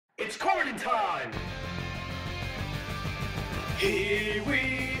recording time! Here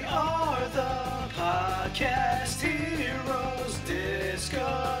we are, the podcast heroes,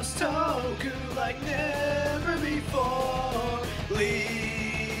 discuss Toku like never before.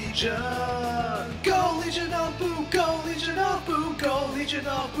 Legion, go Legion of Boo, go Legion of Boo, go Legion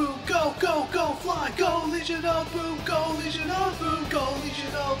of Boo, go, go, go, fly, go Legion of Boo, go Legion of Boo, go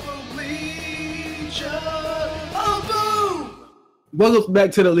Legion of Boo, Legion of Boom! Welcome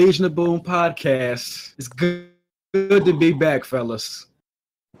back to the Legion of Boom podcast. It's good to be back, fellas.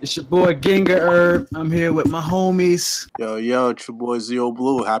 It's your boy Genga Herb. I'm here with my homies. Yo, it's your boy Zeo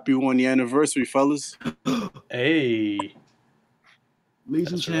Blue. Happy 1 year anniversary, fellas. Hey.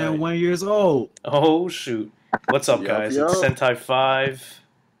 Legion Chan, right. 1 year old. Oh, shoot. What's up, guys? Yo. It's Sentai 5,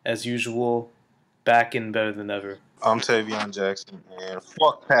 as usual, back and better than ever. I'm Tavion Jackson, and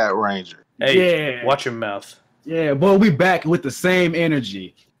fuck Pat Ranger. Hey, Yeah. watch your mouth. Yeah, boy, we back with the same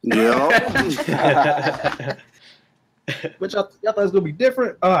energy. Yeah. Which y'all thought it was going to be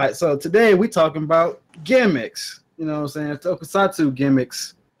different? All right, so today we talking about gimmicks. You know what I'm saying? Tokusatsu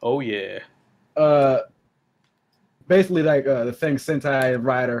gimmicks. Oh, yeah. Basically like the thing Sentai and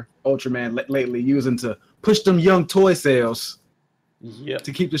Rider, Ultraman lately using to push them young toy sales Yep.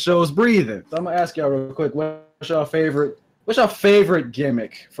 to keep the shows breathing. So I'm going to ask y'all real quick, what's your favorite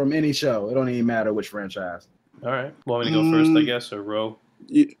gimmick from any show? It don't even matter which franchise. All right. Want me to go first, I guess, or Ro?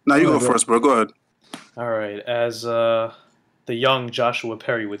 Now you go first, bro. Go ahead. All right. As the young Joshua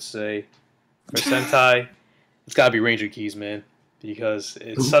Perry would say, for Sentai, it's got to be Ranger Keys, man, because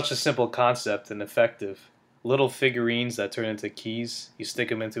it's such a simple concept and effective. Little figurines that turn into keys. You stick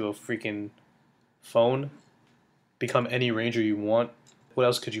them into a freaking phone, become any Ranger you want. What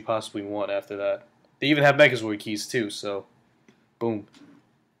else could you possibly want after that? They even have Megazord keys too, so boom.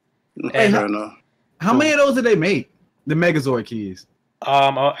 Hey, Fair enough. how many of those did they make? The Megazord keys.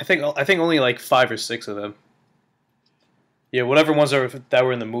 I think only like 5 or 6 of them. Yeah, whatever ones that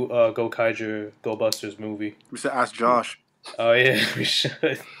were in the Go Kaiju Go Busters movie. We should ask Josh. Oh yeah, we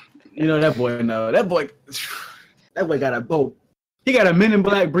should. You know that boy. No, that boy got a boat. He got a Men in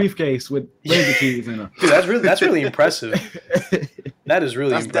Black briefcase with Ranger keys in them. Dude, that's really impressive. That is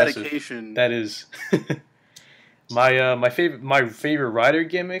really That's impressive. dedication. That is. My favorite rider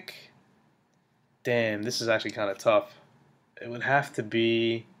gimmick. Damn, this is actually kind of tough. It would have to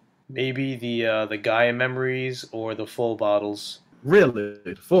be maybe the Gaia memories or the full bottles.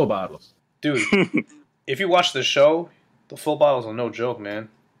 Really, full bottles. Dude, if you watch the show, the full bottles are no joke, man.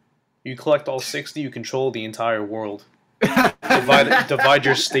 You collect all 60, you control the entire world. Divide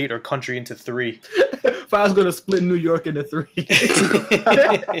your state or country into 3. If I was gonna split New York into 3.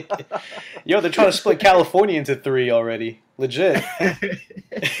 Yo, they're trying to split California into 3 already. Legit.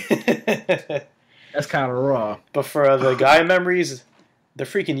 That's kind of raw. But for the Gaia memories, they're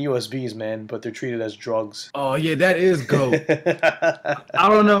freaking USBs, man, but they're treated as drugs. Oh yeah, that is goat. I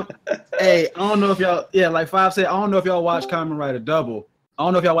don't know. Hey, I don't know if y'all. Yeah, like 5 said, I don't know if y'all watch Kamen Rider Double. I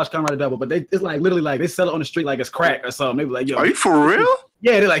don't know if y'all watch Kamen Rider Double, but it's like literally like they sell it on the street like it's crack or something. They be like, yo, Are you for real?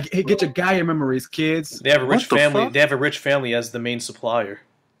 yeah, they're like, hey, get your Gaia memories, kids. They have a rich What the family. fuck? They have a rich family as the main supplier.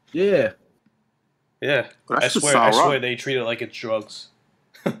 Yeah, Yeah, That I should swear sound right. they treat it like it's drugs.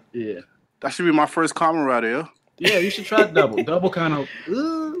 yeah, That should be my first Kamen Rider, yo. yeah. You should try Double. Double kind of.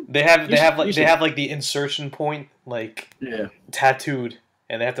 They have You should. like the insertion point like Yeah. tattooed,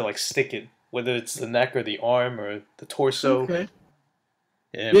 and they have to like stick it, whether it's the neck or the arm or the torso. Okay.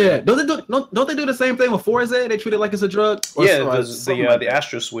 Yeah, Yeah. man. Don't they do the same thing with 4Z? They treat it like it's a drug. Or Yeah, something like the that.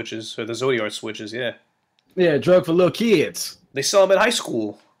 Astro switches or the Zodiac switches. Yeah, Yeah, drug for little kids. they sell them at high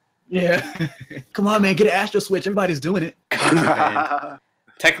school. Yeah. Come on, man, get an Astro Switch. Everybody's doing it. Contraband.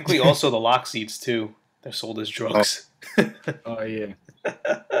 Technically, also the lock seeds too. They're sold as drugs. Oh yeah.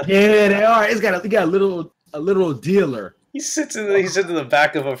 Yeah, they are. It's got a little dealer. He sits in the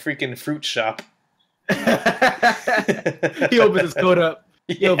back of a freaking fruit shop. He opens his coat up.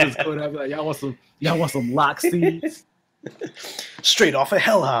 Yeah. Like, y'all want some lock seeds? Straight off of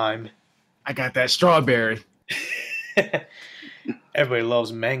Helheim. I got that strawberry. Everybody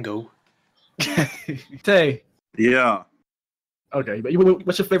loves mango. Tay. Yeah. Okay, but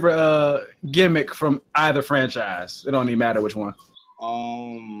what's your favorite gimmick from either franchise? It don't even matter which one.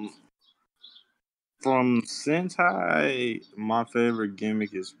 From Sentai, my favorite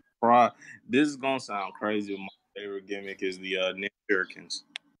gimmick is this is gonna sound crazy, but my favorite gimmick is the Ninja Shurikens.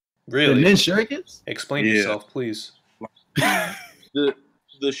 Really? The Nin Shurikens? Explain Yeah. yourself, please. The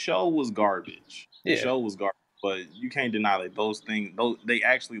show was garbage. The Yeah. show was garbage, but you can't deny that those they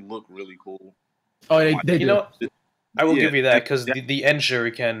actually look really cool. Oh, they do. You know, I will Yeah, give you that because the end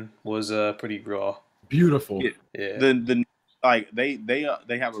shuriken was pretty raw. Beautiful. Yeah. Yeah. The like they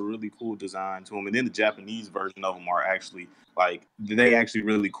have a really cool design to them, and then the Japanese version of them are actually like they actually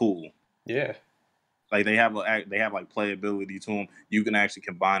really cool. Yeah. Like they have like playability to them. You can actually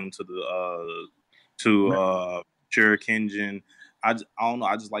combine them to the Shurikenjin. I don't know.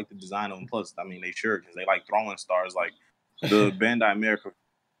 I just like the design of them. Plus, I mean, they Shurikens. They like throwing stars. Like the Bandai America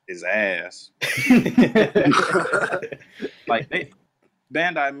is ass. Like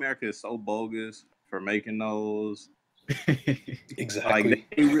Bandai America is so bogus for making those. Exactly.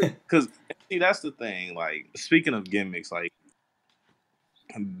 Because see, that's the thing. Like speaking of gimmicks, like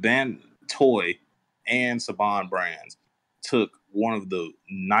Toy and Saban brands took one of the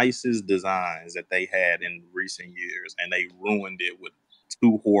nicest designs that they had in recent years, and they ruined it with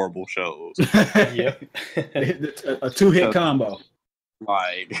two horrible shows. Yep. A two-hit combo.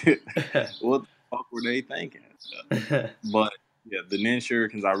 Like, what the fuck were they thinking? But yeah, the Nen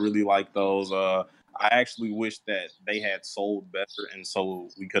Shurikens, I really like those. I actually wish that they had sold better, and so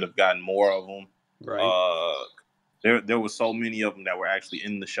we could have gotten more of them. Right. There was so many of them that were actually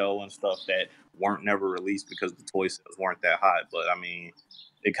in the show and stuff that weren't never released because the toy sales weren't that hot. But I mean,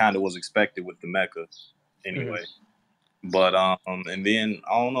 it kind of was expected with the mecha anyway. Mm-hmm. But and then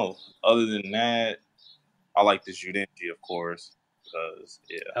I don't know. Other than that, I like the Judenji, of course, because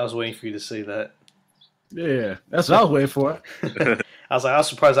I was waiting for you to say that. Yeah, that's what I was waiting for. I was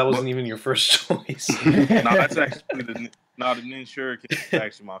surprised that wasn't even your first choice. No, that's actually the Nen Shuriken is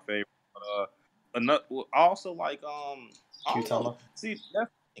actually my favorite. I also like Q-Tama. See,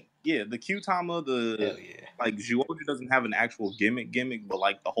 the Q-Tama, like Zhuoju doesn't have an actual gimmick, but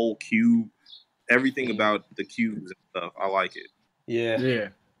like the whole cube, everything about the cubes and stuff, I like it. Yeah.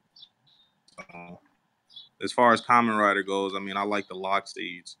 As far as Kamen Rider goes, I mean, I like the Lock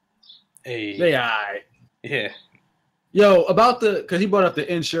Seeds. Hey. They alright. Yeah. Yo, because he brought up the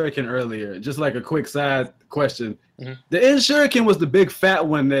Nen Shuriken earlier, just like a quick side question. Mm-hmm. The Nen Shuriken was the big fat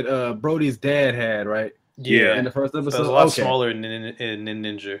one that Brody's dad had, right? Yeah. In the first episode. It was a lot smaller in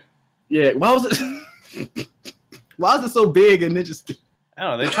Ninja. Yeah. Why was it so big in Ninja? I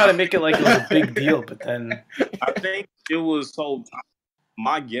don't know. They try to make it like it was a big deal, but then I think it was so.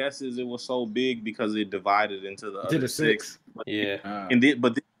 My guess is it was so big because it divided into the other six. Yeah.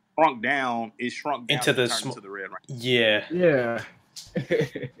 But then shrunk down. It shrunk down into the red. Right? Yeah. Yeah.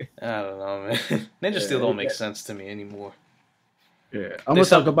 I don't know, man. Ninja Steel don't make sense to me anymore. Yeah. I'm gonna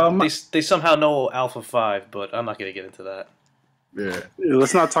talk about they somehow know Alpha 5, but I'm not gonna get into that. Yeah.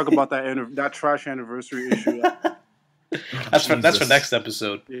 Let's not talk about that trash anniversary issue. That's for next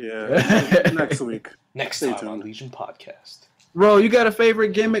episode. Yeah. Next week. Next time on Legion Podcast. Bro, you got a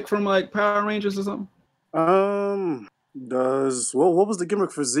favorite gimmick from like Power Rangers or something? What was the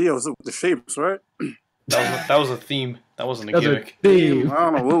gimmick for Zeo? Was it the shapes, right? That was a theme. That wasn't a gimmick. Theme.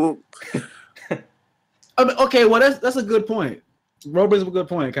 I don't know. I mean, okay, well that's a good point. Robert's a good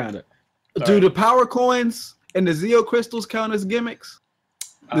point, kind of. Do the power coins and the Zeo crystals count as gimmicks?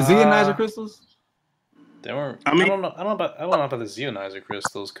 The Zeonizer crystals? They weren't. I don't know about the Zeonizer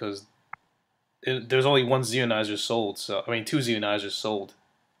crystals because there's only one Zeonizer sold. So I mean, 2 Zeonizers sold.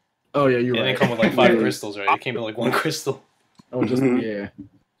 Oh yeah, you're right. It didn't come with like 5 crystals, right? It came with like 1 crystal. Oh, just yeah.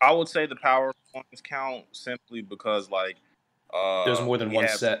 I would say the power coins count simply because like there's more than one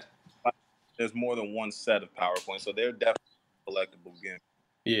set. There's more than one set of power coins, so they're definitely collectible games.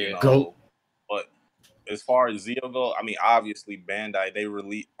 Yeah. Go. But as far as Zeo go, I mean, obviously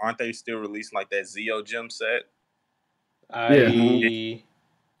Bandai aren't they still releasing like that Zeo gem set? I didn't.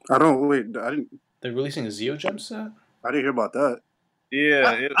 They're releasing a Zeo gem set? I didn't hear about that.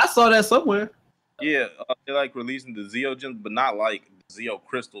 Yeah, I saw that somewhere. Yeah, they're like releasing the Zeo gems, but not like Zeo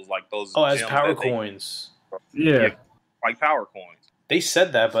crystals, like those. Oh, as power coins. Yeah, like power coins. They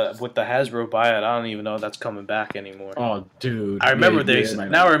said that, but with the Hasbro buyout, I don't even know if that's coming back anymore. Oh, dude. I remember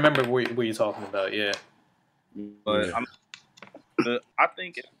now I remember what you're talking about, yeah. But I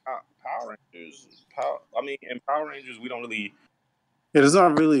think in Power Rangers, in Power Rangers, we don't really... Yeah, there's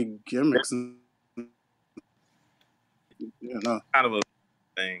not really gimmicks. Kind of a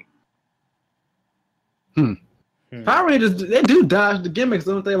thing. Power Rangers, they do dodge the gimmicks,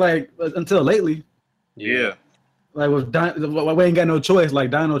 don't they? Like, until lately. Yeah. Like, we ain't got no choice,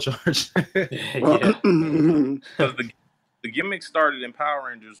 like Dino Charge. Because the gimmick started in Power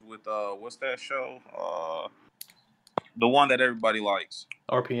Rangers with, what's that show? The one that everybody likes.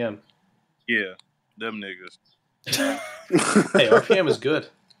 RPM. Yeah, them niggas. Hey, RPM is good.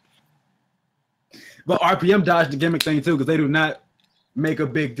 But RPM dodged the gimmick thing, too, because they do not make a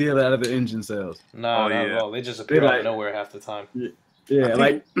big deal out of the engine sales. No, not at all. They just appear out of nowhere half the time. Yeah,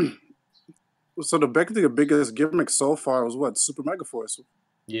 like... So the biggest gimmick so far was what? Super Mega Force.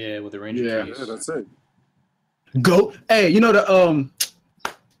 Yeah, with the Ranger keys. Yeah, that's it. Go. Hey, you know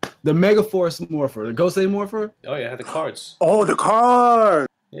the Mega Force Morpher, the Gosei Morpher. Oh yeah, I had the cards. Oh, the card.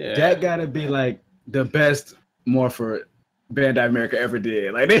 Yeah. That gotta be like the best Morpher Bandai America ever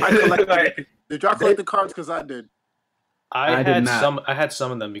did. Like, I collected. Did y'all collect the cards? Because I did. I did had not. some. I had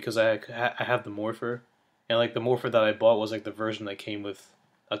some of them because I have the Morpher, and like the Morpher that I bought was like the version that came with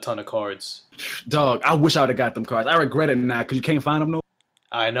a ton of cards. Dog, I wish I would have got them cards. I regret it now because you can't find them no.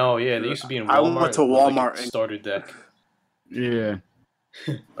 I know. Yeah, they used to be in Walmart. I went to with, like, Walmart a and- starter deck. Yeah.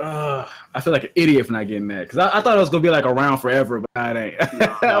 I feel like an idiot for not getting that because I thought it was gonna be like around forever, but it ain't. No,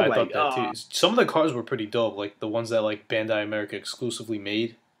 I I'm thought that "Oh." too. Some of the cards were pretty dope, like the ones that like Bandai America exclusively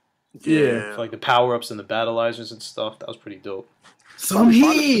made, Yeah. for, like the power ups and the battleizers and stuff. That was pretty dope. Some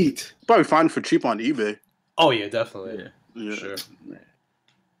heat. Probably find it for cheap on eBay. Oh yeah, definitely. Yeah. Sure.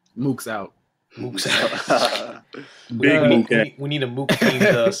 Mook's out. Mook's out. Big Mook. We need a Mook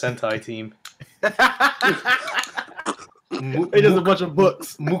themed Sentai team. Mook, It's just a bunch of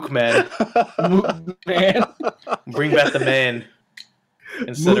books. Mook man. Mook man. Bring back the man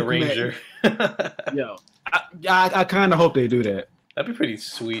instead of Mook man. Ranger. Yo, I kind of hope they do that. That'd be pretty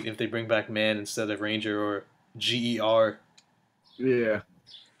sweet if they bring back man instead of Ranger or GER. Yeah.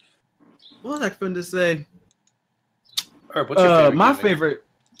 What was I going to say? Herb, what's your favorite? My gimmick? favorite.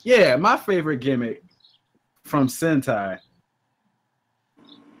 Yeah, my favorite gimmick from Sentai.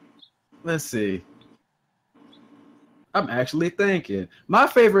 Let's see. I'm actually thinking. My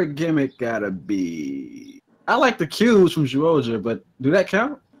favorite gimmick gotta be. I like the cubes from Zhuoja, but do that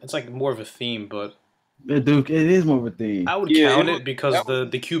count? It's like more of a theme, but It is more of a theme. I would Yeah, count it it would- because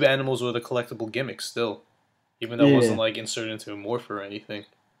that the cube animals were the collectible gimmicks still, even though it Yeah. wasn't like inserted into a morph or anything.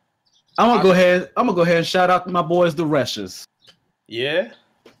 I'm gonna go ahead. I'm gonna go ahead and shout out to my boys, the Rushes. Yeah,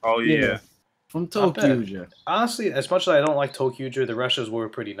 Oh yeah. From Not bad. Tokyuja. honestly, as much as I don't like Tokyuja, the Russias were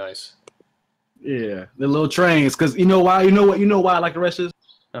pretty nice. Yeah, the little trains. Cause you know why? You know what? You know why I like the Rushes?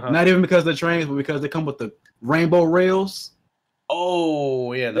 Uh-huh. Not even because of the trains, but because they come with the rainbow rails.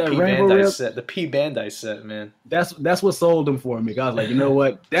 Oh yeah, the Yeah, P Rainbow Bandai Rail- set, the P Bandai set, man. That's what sold them for me. I was like, you know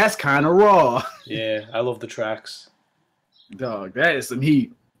what? That's kind of raw, Yeah, I love the tracks. dog. That is some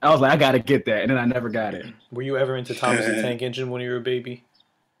heat. I was like, I gotta get that, and then I never got it. Were you ever into Thomas the Tank Engine when you were a baby?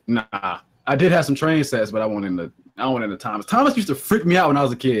 Nah, I did have some train sets, but I wasn't into Thomas. Thomas used to freak me out when I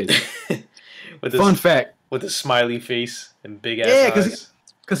was a kid. With Fun this, fact, with his smiley face and big ass Yeah, eyes.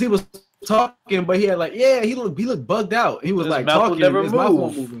 because he was talking, but he had like, he looked bugged out. He was His like mouth would talking, never his mouth move.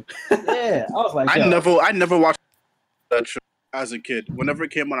 won't move. Yeah, I was like, I yo. never watched that show as a kid. Whenever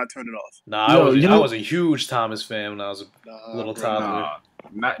it came on, I turned it off. Nah, Yo, I you know- was a huge Thomas fan when I was a little bro, toddler.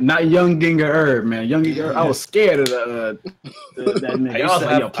 Not young Ginger Herb, man. Young Ginger Herb, I was scared of that nigga. I, used was to like,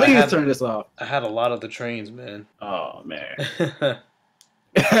 have- yo, I please had- turn this off. I had a lot of the trains, man. Oh man.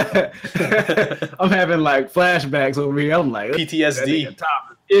 I'm having like flashbacks over here. I'm like, PTSD. that nigga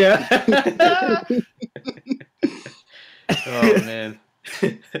Thomas. Yeah. Oh man.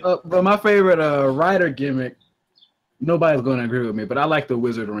 But my favorite rider gimmick, nobody's going to agree with me, but I like the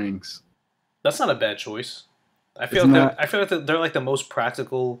wizard rings. That's not a bad choice. I It's feel like not. I feel like they're like the most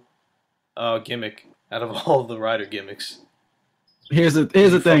practical gimmick out of all the rider gimmicks. Here's the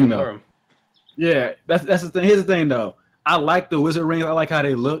You thing fucking though. wear 'em. Yeah, that's the thing. Here's the thing though. I like the wizard rings. I like how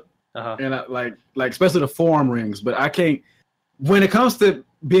they look, Uh-huh. and I like especially the forearm rings. But I can't. When it comes to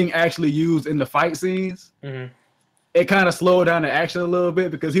being actually used in the fight scenes, hmm it kind of slowed down the action a little bit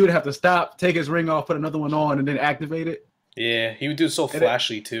because he would have to stop, take his ring off, put another one on, and then activate it. Yeah, he would do it so And it-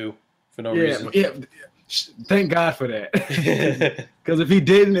 flashy too, for no Yeah, reason. but thank God for that. Because if he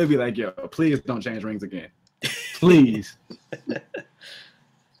didn't, it'd be like, yo, please don't change rings again, please.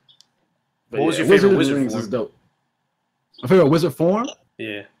 What was your favorite wizard rings form? is dope. My favorite wizard form?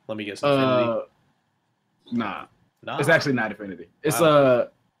 Yeah, let me guess. Infinity. Nah, Nah. it's actually not Infinity. It's Wow.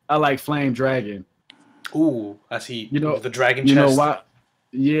 I like Flame Dragon. Ooh, that's heat. You know- the dragon You chest. know why?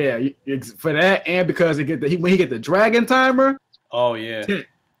 Yeah, for that and because when he get the dragon timer, Oh yeah.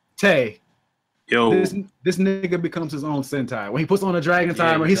 Tay, Yo, this nigga becomes his own Sentai. When he puts on a dragon Yeah,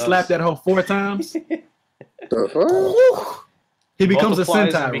 timer, he he does. slapped that hoe 4 times. The He becomes a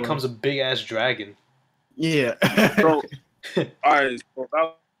Multiplies Sentai. and bro. becomes a big ass dragon. Yeah. so, all right. So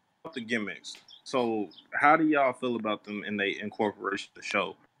about the gimmicks. So, how do y'all feel about them in the incorporation of the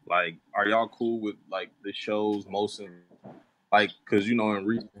show? Like, are y'all cool with like the shows most in like because in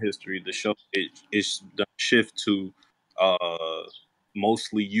recent history the show it's the shift to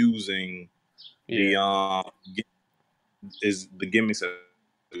mostly using Yeah. the gimmicks as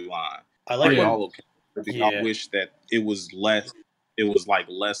the line. I Are like when y'all okay? Because Yeah. I wish that it was less. It was like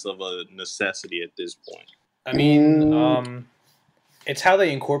less of a necessity at this point. I mean, it's how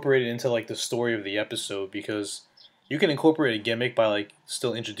they incorporate it into like the story of the episode, because you can incorporate a gimmick by like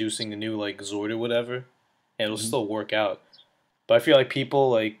still introducing a new like Zord or whatever, and it'll still work out. But I feel like people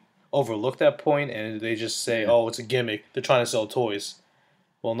like overlook that point and they just say, "Oh, it's a gimmick. They're trying to sell toys."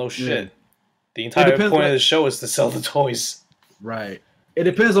 Well, no shit. Yeah. The entire point like, of the show is to sell the toys. Right. It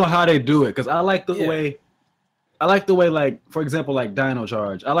depends on how they do it, because I like the way. I like the way, like, for example, like Dino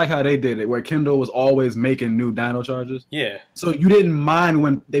Charge. I like how they did it, where Kendall was always making new Dino Charges. Yeah. So you didn't mind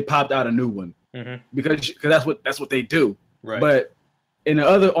when they popped out a new one, Mm-hmm. because that's what they do. Right. But on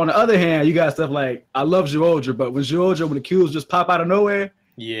the other hand, you got stuff like, I love Georgia, but when the Qs just pop out of nowhere,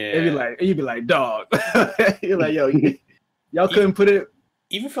 yeah, you'd be like, dog. You're like, yo, y'all couldn't put it.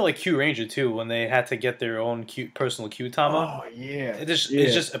 Even for like Q Ranger too, when they had to get their own personal Q Tama. Oh yeah. It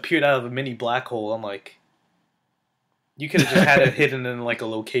just appeared out of a mini black hole. I'm like, you could have just had it hidden in like a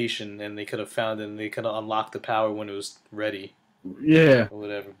location, and they could have found it, and they could have unlocked the power when it was ready. Yeah. Or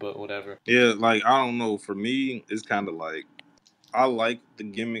whatever, but whatever. Yeah, like I don't know. For me, it's kind of like I like the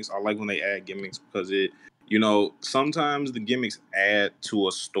gimmicks. I like when they add gimmicks because it, sometimes the gimmicks add to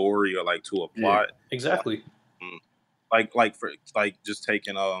a story or like to a plot. Yeah, exactly. Like just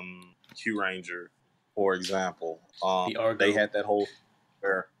taking Q Ranger for example. The Argo. They had that whole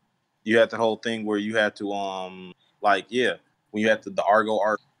where you had the whole thing where you had to when you had the Argo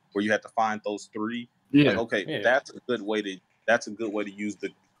arc where you had to find those three. Yeah. Like, okay, that's a good way to use the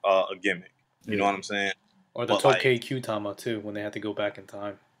a gimmick. You know what I'm saying? Or the Tokei Q Tama too, when they had to go back in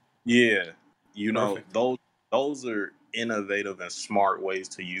time. Yeah, Perfect. those are innovative and smart ways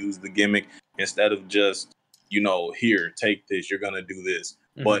to use the gimmick instead of just here, take this, you're gonna do this.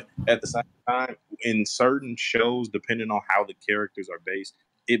 Mm-hmm. But at the same time, in certain shows, depending on how the characters are based,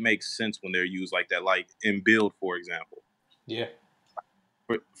 it makes sense when they're used like that. Like in Build, for example. Yeah.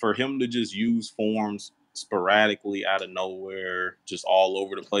 For him to just use forms sporadically out of nowhere, just all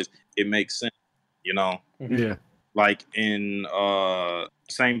over the place, it makes sense, Mm-hmm. Yeah. Like in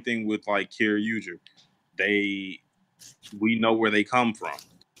same thing with like Kiryuger. We know where they come from.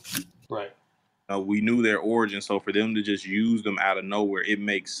 Right. We knew their origin, so for them to just use them out of nowhere, it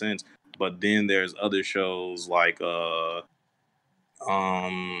makes sense. But then there's other shows like I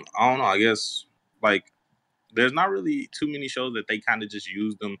don't know, I guess like there's not really too many shows that they kind of just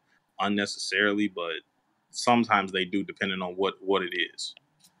use them unnecessarily, but sometimes they do, depending on what it is.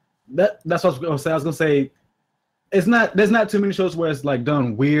 That's what I was gonna say. I was gonna say there's not too many shows where it's like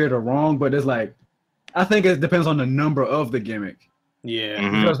done weird or wrong, but it's like I think it depends on the number of the gimmick. Yeah.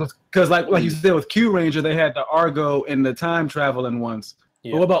 Mm-hmm. Because like you said with Q Ranger, they had the Argo and the time traveling ones.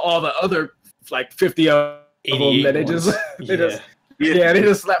 Yeah. But what about all the other like 50 of them that they just slap? You know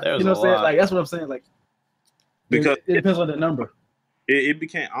what I'm saying? Like that's what I'm saying. Like because it depends on the number. It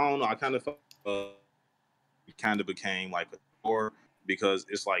became, I don't know, I kind of felt it kind of became like a tour because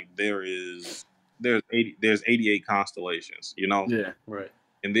it's like there's 88 constellations, Yeah. Right.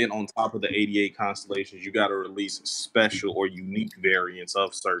 And then on top of the 88 constellations, you got to release special or unique variants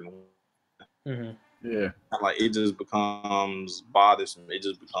of certain ones. Mm-hmm. Yeah. Like it just becomes bothersome. It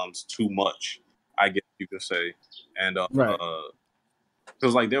just becomes too much, I guess you could say. And right.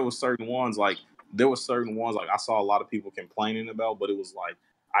 Because like there were certain ones like I saw a lot of people complaining about, but it was like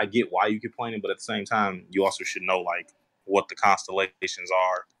I get why you complaining, but at the same time, you also should know like what the constellations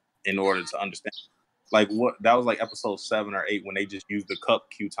are in order to understand. Like what that was like episode 7 or 8 when they just used the cup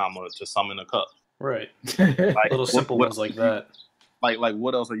Q-Tama to summon a cup. Right. Like little simple ones like that. Like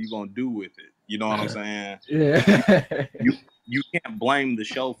what else are you gonna do with it? You know what I'm saying? Yeah. You can't blame the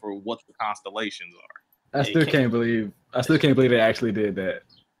show for what the constellations are. I still can't believe they actually did that.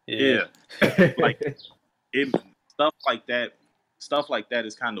 Yeah. Like stuff like that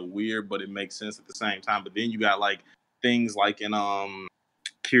is kind of weird, but it makes sense at the same time. But then you got like things like in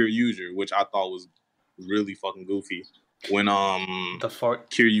Kiryuger, which I thought was really fucking goofy when the fart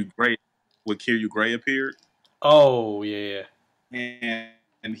Kiryu Gray appeared. Oh yeah.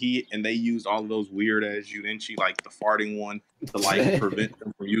 And they used all of those weird ass Yudenchi, like the farting one, to like prevent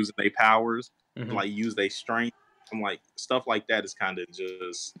them from using their powers, to like use their strength. I'm like, stuff like that is kind of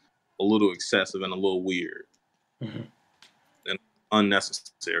just a little excessive and a little weird and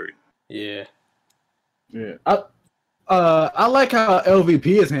unnecessary. Yeah. Yeah. I like how LVP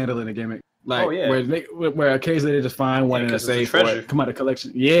is handling the gimmick. Like, where occasionally they just find one in a safe or come out of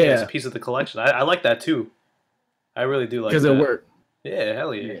collection. Yeah. It's a piece of the collection. I like that too. I really do like that. Because it worked. Yeah,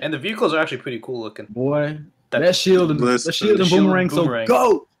 hell yeah. And the vehicles are actually pretty cool looking. Boy, that shield and boomerang so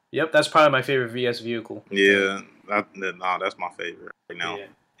go. Yep, that's probably my favorite VS vehicle. Yeah, that's my favorite right now. Yeah,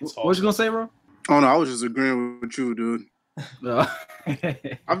 awesome. What you gonna say, bro? Oh no, I was just agreeing with you, dude. No.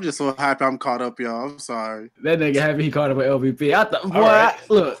 I'm just so happy I'm caught up, y'all. I'm sorry. That nigga happy he caught up with LVP. I thought, boy, right.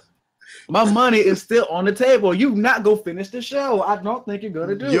 look, my money is still on the table. You not go finish the show. I don't think you're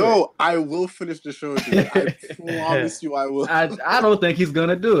gonna do it. Yo, I will finish the show, dude. I promise you I will. I don't think he's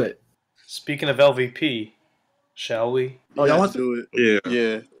gonna do it. Speaking of LVP, shall we? Oh, y'all want to do it?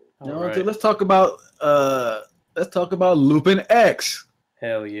 Yeah. You know, Alright. let's talk about Lupin X.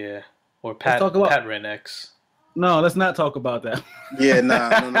 Hell yeah. Or talk about- Patren X. No, let's not talk about that. Yeah, no.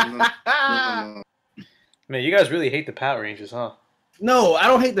 Man, you guys really hate the Power Rangers, huh? No, I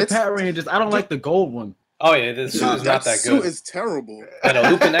don't hate the Power Rangers. I don't like the gold one. Oh yeah, this suit is not that suit good. is terrible. I know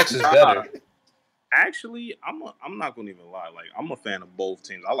Lupin X is better. Actually, I'm not gonna even lie. Like, I'm a fan of both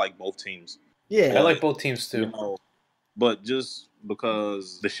teams. I like both teams. Yeah, I like both teams too. You know, but just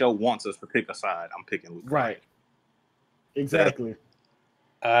because the show wants us to pick a side, I'm picking Lupin. right. Exactly.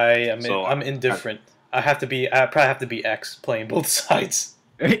 I'm indifferent. I probably have to be X playing both sides.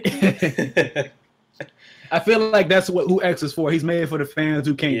 I feel like that's who X is for. He's made for the fans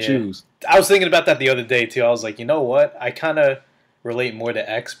who can't choose. I was thinking about that the other day too. I was like, you know what? I kind of relate more to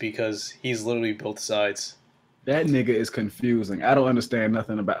X because he's literally both sides. That nigga is confusing. I don't understand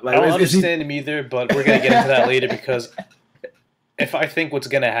nothing about. I don't understand him either, but we're gonna get into that later because if I think what's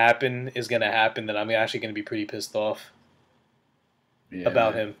gonna happen is gonna happen, then I'm actually gonna be pretty pissed off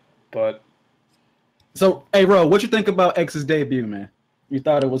about him. But so, hey, Ro, what you think about X's debut, man? You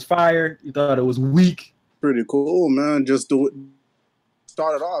thought it was fire? You thought it was weak? Pretty cool, man. Just do it.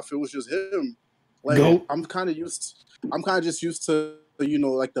 Started off, it was just him. Like Goat. I'm kind of just used to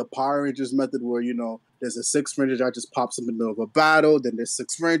like the Power Rangers method where there's a Six Ranger that just pops up in the middle of a battle. Then there's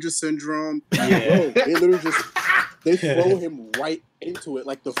Six Ranger syndrome. Yeah. Bro, they literally they throw him right into it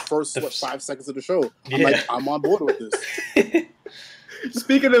like the first 5 seconds of the show. I'm like, I'm on board with this.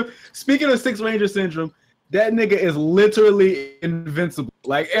 Speaking of Six Ranger syndrome, that nigga is literally invincible.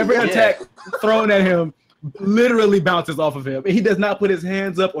 Like every attack thrown at him literally bounces off of him. He does not put his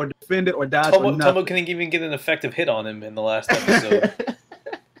hands up or defend it or dodge or nothing. Tomo couldn't even get an effective hit on him in the last episode.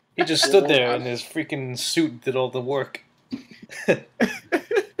 He just stood there and his freaking suit did all the work. I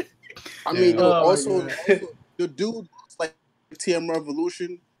mean, also the dude like TM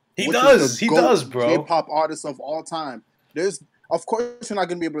Revolution. He does, bro. K-pop artist of all time. Of course, you're not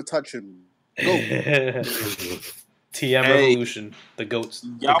gonna be able to touch him. Go. TM Revolution, the goat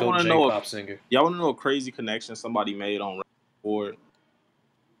J-pop singer. Y'all want to know a crazy connection somebody made on Board?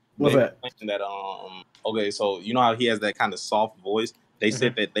 What's that? Okay, so you know how he has that kind of soft voice? They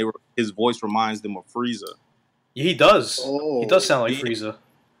said that his voice reminds them of Frieza. Yeah, he does. Oh. He does sound like Frieza.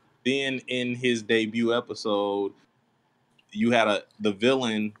 Then in his debut episode, you had the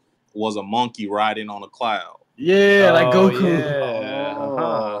villain was a monkey riding on a cloud. Yeah, like Goku. Yeah.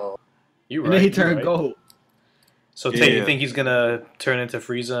 Oh. You're right. And then he turned gold. So, Tate, you think he's gonna turn into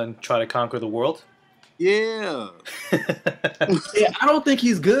Frieza and try to conquer the world? Yeah. Yeah, I don't think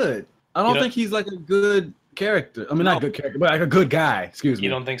he's good. I don't think he's like a good character. I mean, not good character, but like a good guy. Excuse me. You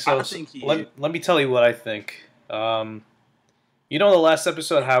don't think so? I think let me tell you what I think. You know, the last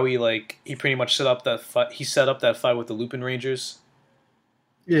episode, how he pretty much set up that fight. He set up that fight with the Lupin Rangers.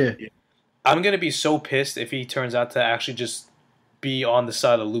 Yeah. I'm gonna be so pissed if he turns out to actually just be on the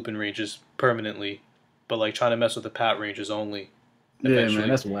side of the Lupin Rangers permanently, but like trying to mess with the Pat Rangers only. Yeah, man,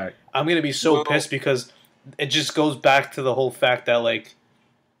 that's whack. I'm gonna be so pissed because it just goes back to the whole fact that like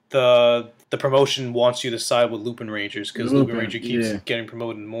the promotion wants you to side with Lupin Rangers because Lupin Ranger keeps getting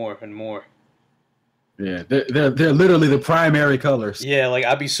promoted more and more. Yeah, they're literally the primary colors. Yeah, like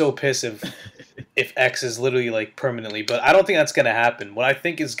I'd be so pissed if X is literally like permanently, but I don't think that's gonna happen. What I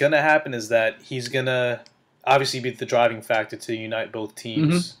think is gonna happen is that he's gonna obviously be the driving factor to unite both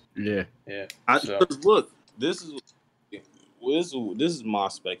teams. Mm-hmm. Yeah. Look, this is my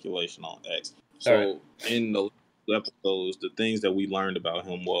speculation on X. So in the episodes, the things that we learned about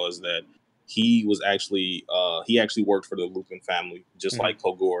him was that he was actually he worked for the Lupin family, just like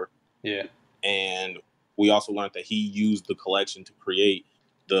Kogor. Yeah. And we also learned that he used the collection to create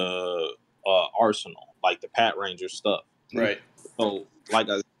the arsenal, like the Pat Ranger stuff. Right. So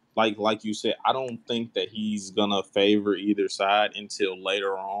like you said, I don't think that he's gonna favor either side until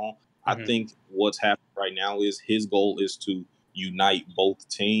later on. I think what's happening right now is his goal is to unite both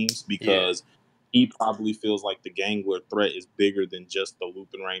teams because he probably feels like the Gangler threat is bigger than just the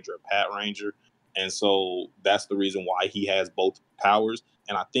Lupin Ranger or Pat Ranger. And so that's the reason why he has both powers.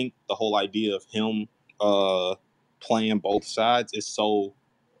 And I think the whole idea of him playing both sides is so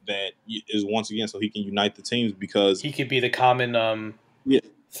that is once again so he can unite the teams because he could be the common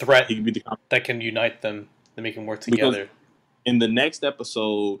threat that can unite them to make them work together. In the next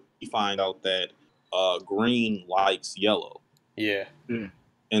episode, we find out that green likes yellow. Yeah.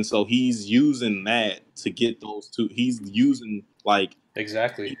 And so he's using that to get those two. He's using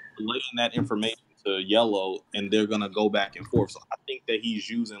exactly he's relaying that information to yellow, and they're gonna go back and forth. So I think that he's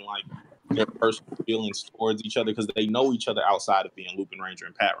using their personal feelings towards each other because they know each other outside of being Lupin Ranger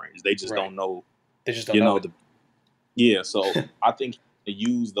and Pat Ranger. They just don't know. They just don't know. So I think he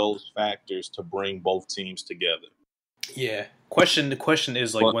use those factors to bring both teams together. Yeah. The question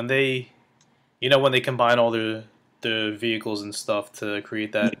is when they, when they combine all the vehicles and stuff to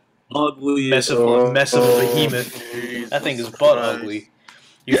create that ugly mess of a behemoth. That thing is butt ugly.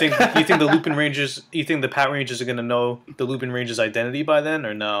 You think the Lupin Rangers? You think the Pat Rangers are gonna know the Lupin Rangers' identity by then,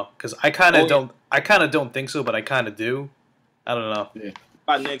 or no? Because I kind of don't. I kind of don't think so, but I kind of do. I don't know. Yeah.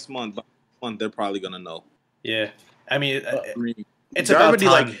 By next month, they're probably gonna know. Yeah, I mean, it's they're about already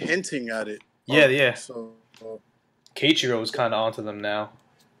time. Hinting at it. Yeah. So Keiichiro is kind of onto them now.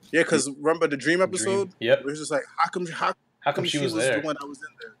 Yeah, because remember the Dream episode? Yep. It was just like, how come she was there? the one that was in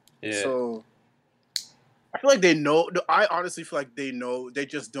there? Yeah. So I feel like they know. I honestly feel like they know. They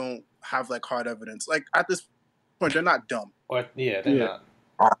just don't have hard evidence. At this point, they're not dumb. They're not. Yeah.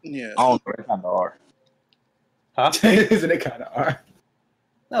 I don't know. They kind of are. Huh? They kind of are.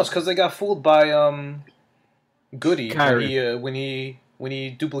 No, it's because they got fooled by Goody when he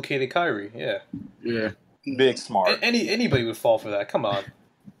duplicated Kairi. Yeah. Yeah. Big smart. Anybody would fall for that. Come on.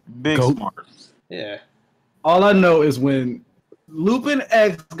 Big smart. Yeah. All I know is when Lupin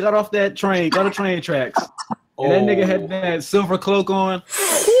X got off that train, got the train tracks, and that nigga had that silver cloak on.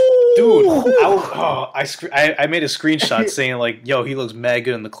 Dude, I made a screenshot saying "Yo, he looks mad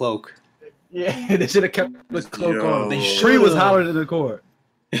good in the cloak." Yeah, they should have kept the cloak on. They Tree was hollering in the court.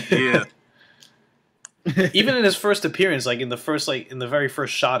 Yeah. Even in his first appearance, in the very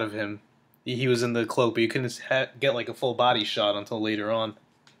first shot of him, he was in the cloak, but you couldn't get a full body shot until later on.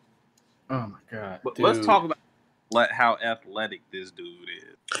 Oh my god! But let's talk about how athletic this dude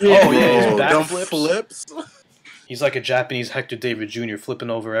is. Yeah. Oh yeah, his back flips. He's like a Japanese Hector David Jr. flipping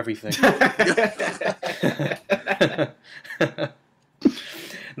over everything.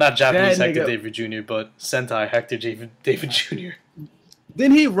 Not Japanese Hector David Jr., but Sentai Hector David Jr.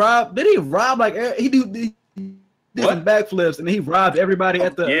 Did he rob he did some backflips and he robbed everybody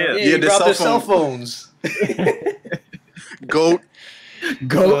at the he robbed their cell phones. Goat.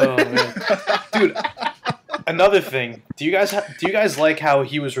 Oh, man. Dude, another thing. Do you guys like how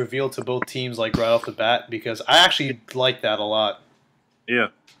he was revealed to both teams right off the bat? Because I actually like that a lot. Yeah.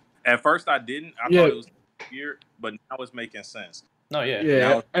 At first I didn't. I thought it was weird, but now it's making sense. No, yeah.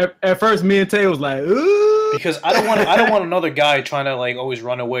 Yeah. At first me and Tay was like, ooh. Because I don't want another guy trying to always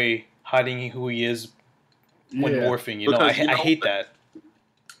run away, hiding who he is when morphing. I hate that.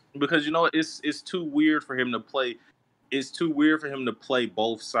 Because it's too weird for him to play. It's too weird for him to play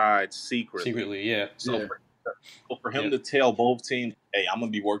both sides secretly. Yeah. So for him to tell both teams, "Hey, I'm gonna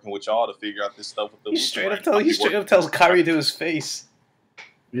be working with y'all to figure out this stuff with the." He straight up tells Kairi to his face.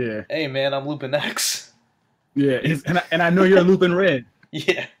 Yeah. Hey man, I'm Lupin X. Yeah, and I know you're Lupin Red.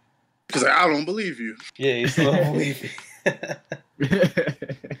 Yeah. Because I don't believe you. Yeah, he still don't believe you.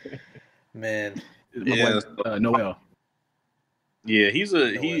 Man. Noel. Yeah, he's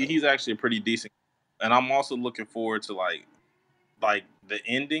actually a pretty decent. And I'm also looking forward to the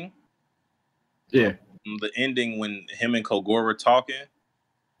ending. Yeah. The ending when him and Kogoro were talking.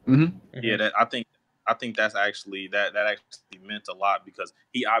 Mm-hmm. Yeah, I think that's actually that actually meant a lot because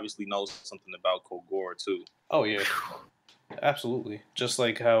he obviously knows something about Kogoro too. Oh yeah. Absolutely. Just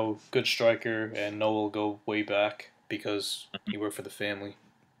like how Good Striker and Noel go way back because he worked for the family.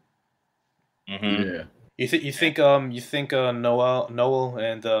 Mm-hmm. Yeah. You think Noel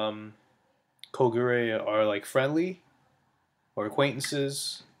and Kogure are friendly or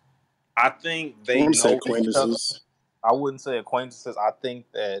acquaintances? I think they know acquaintances. I wouldn't say acquaintances. I think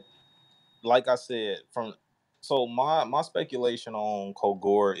that, like I said, my speculation on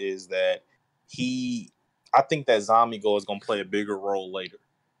Kogure is that I think that Zamigo is going to play a bigger role later.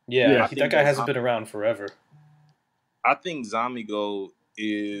 Yeah, that guy hasn't been around forever. I think Zamigo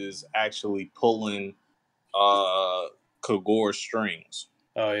is actually pulling Kogore's strings.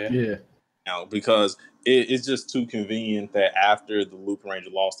 Oh yeah. Yeah. Now, because it's just too convenient that after the Lupin Ranger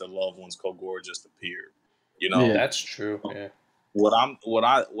lost their loved ones, Kogoro just appeared. Yeah, that's true. Yeah. What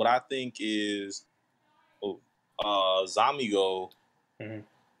I think is, Zamigo,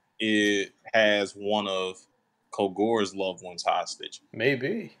 it has one of Kogore's loved ones hostage.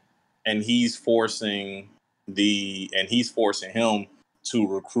 Maybe. And he's forcing him to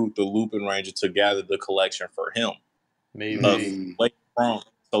recruit the Lupin Ranger to gather the collection for him. Maybe.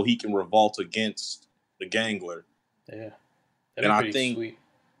 So he can revolt against the Gangler. Yeah. And I think, sweet.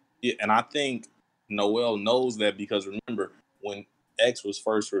 Yeah, and I think Noel knows that because remember when X was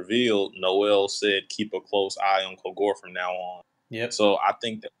first revealed, Noel said keep a close eye on Kogor from now on. Yep. So I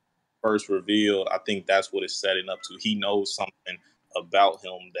think that first revealed, I think that's what it's setting up to. He knows something about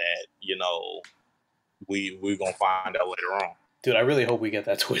him that, you know, we're gonna find out later on. Dude, I really hope we get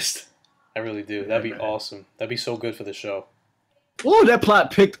that twist. I really do. That'd be man. awesome. That'd be so good for the show. Oh, that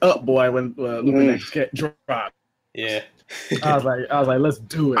plot picked up, boy, when Lupin X get dropped. Yeah. I was like, let's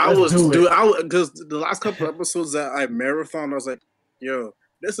do it. Because the last couple episodes that I marathoned, I was like, yo,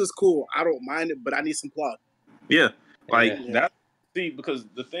 this is cool. I don't mind it, but I need some plot. Yeah, like that. See, because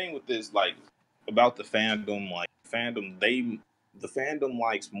the thing with this, like, about the fandom, the fandom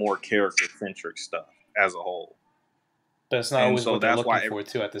likes more character centric stuff as a whole. But it's not always what they're looking for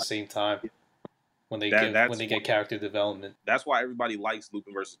too. At the same time, when they get character development, that's why everybody likes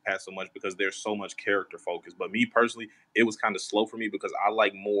Lupin versus Pat so much, because there's so much character focus. But me personally, it was kind of slow for me because I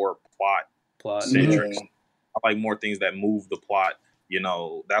like more plot centric. I like more things that move the plot. You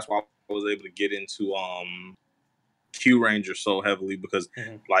know, that's why I was able to get into Q Ranger so heavily because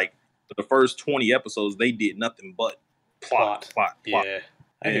like the first 20 episodes they did nothing but plot. Yeah,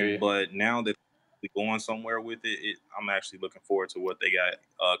 I hear you. But now that we're going somewhere with it, I'm actually looking forward to what they got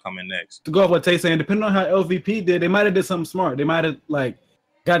coming next. To go off what Tay's saying, depending on how LVP did, they might have did something smart. They might have like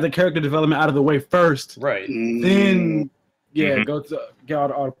got the character development out of the way first, right? Then go to get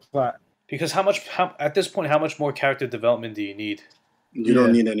all the plot. Because at this point, how much more character development do you need? You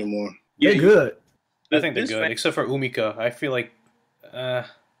don't need any more. They're good. I think they're good, except for Umika. I feel like, I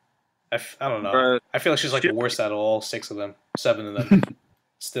don't know. I feel like she's like the worst out of all 6 of them, 7 of them.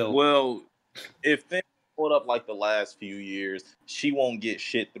 Still. Well, if things hold up like the last few years, she won't get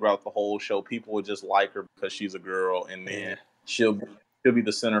shit throughout the whole show. People will just like her because she's a girl, and then she'll be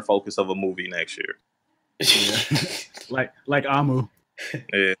the center focus of a movie next year. like Amu.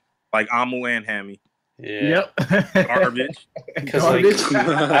 Yeah, like Amu and Hammy. Yeah. Yep. Garbage. Because like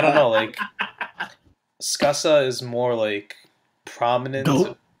I don't know, like Skasa is more like prominent.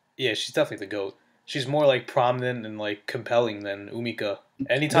 Goat? Yeah, she's definitely the GOAT. She's more like prominent and like compelling than Umika.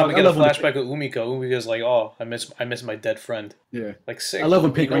 Anytime we get a flashback of Umika's like, oh, I miss my dead friend. Yeah. Like sick. I love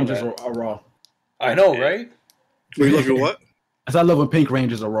when Pink Rangers are raw. I know, right? You love your what? I love when Pink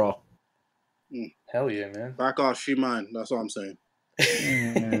Rangers are raw. Hell yeah, man. Back off, she mine. That's all I'm saying.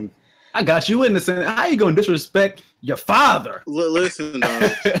 Man, I got you in the sense. How you gonna disrespect your father? Listen,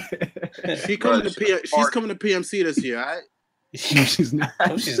 she's coming to PMC this year, all right? No, she's not.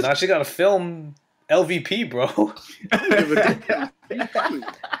 No, she's not. She got to film LVP, bro.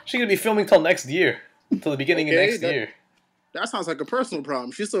 She's gonna be filming till next year, till the beginning of next year. That sounds like a personal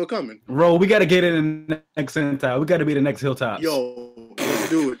problem. She's still coming. Bro, we gotta get it in the next Sentai. We gotta be the next Hilltops. Yo, let's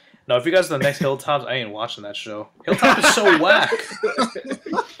do it. No, if you guys are the next Hilltops, I ain't watching that show. Hilltop is so whack.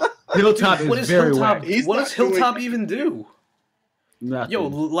 Hilltop is very whack. What does Hilltop even do? Nothing. Yo,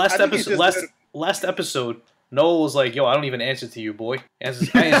 last episode, Noel was like, "Yo, I don't even answer to you, boy. I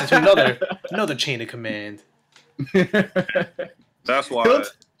answer to another chain of command." That's why.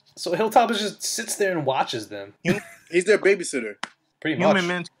 So Hilltop just sits there and watches them. He's their babysitter. Pretty much. Human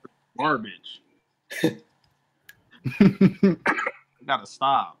mentor garbage. Gotta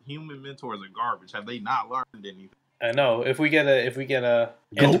stop. Human mentors are garbage. Have they not learned anything? I know. If we get a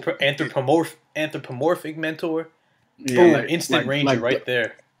anthropomorphic mentor, boom, like, instant ranger right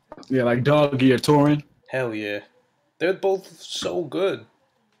there. Yeah, like Doggy or Torin. Hell yeah, they're both so good.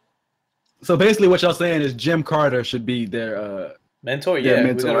 So basically, what y'all saying is Jim Carter should be their mentor. Yeah,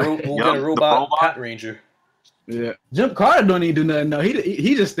 mentor. We'll get a robot Pat Ranger. Yeah, Jim Carter don't even do nothing. No,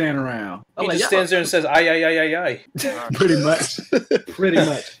 he just stand around. He just stands there and says, "Ay." Pretty much.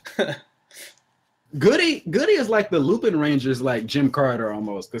 Goody is like the Lupin Rangers, like Jim Carter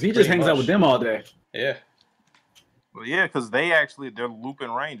almost, because he just hangs out with them all day. Yeah. Well, yeah, because they're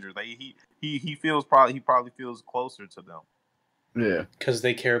Lupin Rangers. He probably feels closer to them. Yeah, because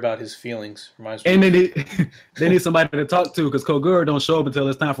they care about his feelings. And they need somebody to talk to, because Kogura don't show up until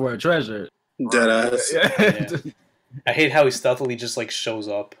it's time for a treasure. Deadass. Yeah. I hate how he stealthily just like shows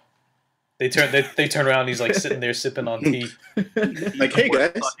up. They turn around. And he's like sitting there sipping on tea. Like, hey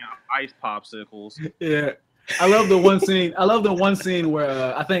guys, ice popsicles. Yeah, I love the one scene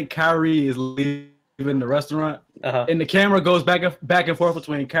where I think Kyrie is leaving the restaurant, and the camera goes back and forth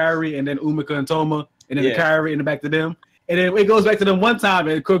between Kyrie and then Umika and Toma, and then the Kyrie and then back to them. And then it goes back to them one time,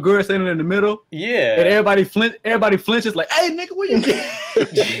 and Kogura standing in the middle. Yeah. And everybody flinches like, "Hey, nigga, where you?"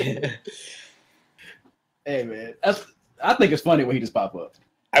 Hey, man, I think it's funny when he just pop up.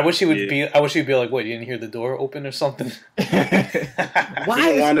 I wish he would be. I wish he'd be like, "What? You didn't hear the door open or something?"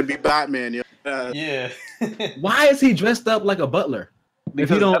 Why want to be Batman? Yo? Yeah. Why is he dressed up like a butler? If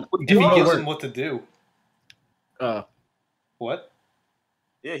you don't that's what do He no gives work. him what to do. What?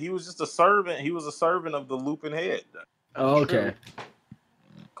 Yeah, he was just a servant. He was a servant of the Lupin head, Okay.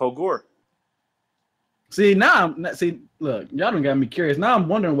 Kogor. See, look, y'all done got me curious. Now I'm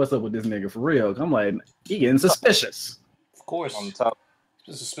wondering what's up with this nigga for real. I'm like, he getting suspicious. Of course. On top.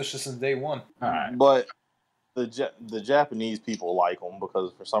 He's been suspicious since day one. All right. But the Japanese people like him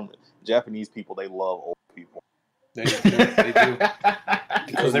because for some reason, Japanese people, they love old people. They do. They do.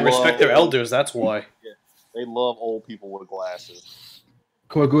 Because they respect their elders, that's why. Yeah, they love old people with glasses.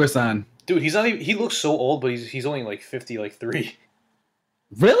 Kogure-san. Dude, he's not even, he looks so old, but he's only like 50, like 3.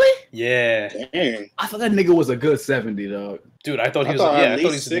 Really? Yeah. Dang. I thought that nigga was a good 70, dog. Dude, I thought he I was thought yeah, at I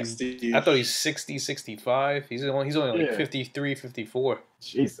thought least he's 60. I thought he's 60, 65. He's only like Yeah. 53, 54.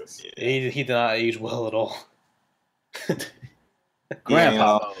 Jesus. He did not age well at all.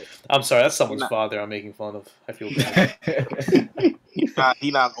 Grandpa. I'm sorry, that's someone's father I'm making fun of. I feel bad.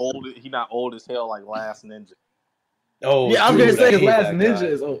 He not old. He not old as hell like Last Ninja. Oh, Yeah, I was dude, gonna say hate Last that Ninja guy.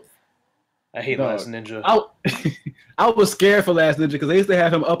 is old. I hate Dog. Last Ninja. I was scared for Last Ninja because they used to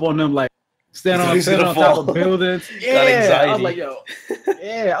have him up on them like standing He's on gonna top fall. of buildings. Got Yeah, I anxiety. was like, yo,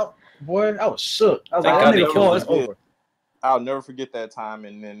 yeah, boy, I was shook. I was Thank like, God that they nigga killed fall, him. it's over. I'll never forget that time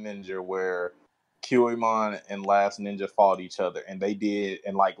in Ninja where Kyuemon and Last Ninja fought each other, and they did,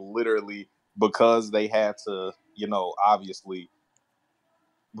 and like literally because they had to, obviously.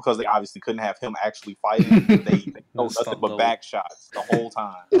 Because they obviously couldn't have him actually fighting, they know nothing but back shots the whole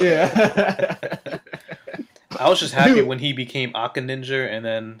time. Yeah. I was just happy Dude. when he became Aka Ninja and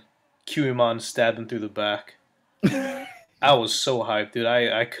then Kyuemon stabbed him through the back. I was so hyped, dude.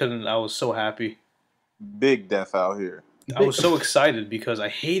 I couldn't. I was so happy. Big death out here. I was so excited because I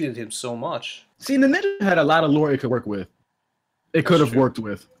hated him so much. See, the Ninja had a lot of lore it could work with. It could have true. worked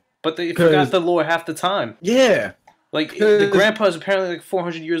with. But they 'Cause- forgot the lore half the time. Yeah. Like, the 'Cause- grandpa is apparently like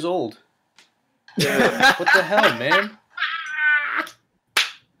 400 years old. What the hell, man?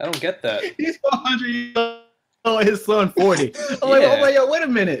 I don't get that. He's 400 years old, his son 40. I'm Yeah. like, yo, wait a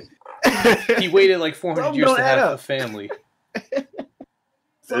minute. He waited like 400 Some years don't to add have up. a family.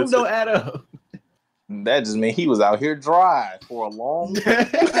 Some don't add up. That just means he was out here dry for a long time.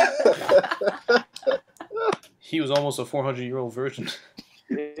 He was almost a 400-year-old virgin.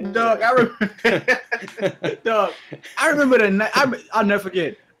 Dog, I remember the night. I'll never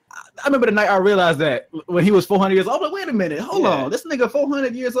forget. I remember the night I realized that when he was 400 years old. I'm like, wait a minute, hold on. This nigga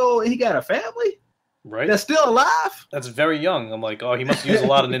 400 years old and he got a family Right? that's still alive? That's very young. I'm like, oh, he must use a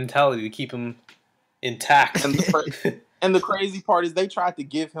lot of mentality to keep him intact. And the crazy part is they tried to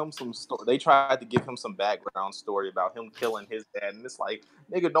give him some story. They tried to give him some background story about him killing his dad, and it's like,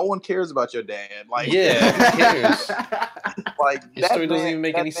 nigga, no one cares about your dad. Like, Yeah, who cares? like His story doesn't even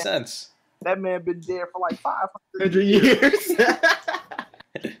make any sense. That man been dead for like 500 100 years.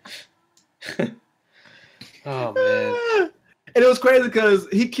 Oh man. And it was crazy because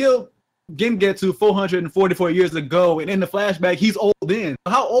he killed Gengetsu 444 years ago, and in the flashback, he's old then.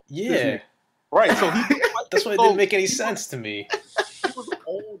 How old? Yeah. Right, so he That's why it didn't make any sense to me. He was an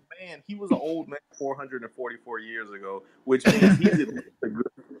old man. He was an old man 444 years ago, which means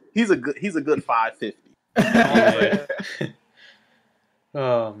he's a good 550. Yeah.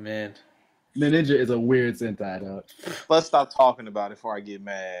 Oh man. The Ninja is a weird Sentai, dog. Let's stop talking about it before I get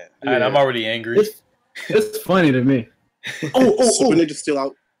mad. Alright, I'm already angry. It's funny to me. Super Oh. Ninja's still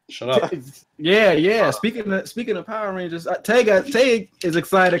out. Shut up. Yeah. Speaking of Power Rangers, Tay is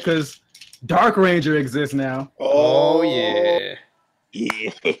excited because Dark Ranger exists now. Oh yeah.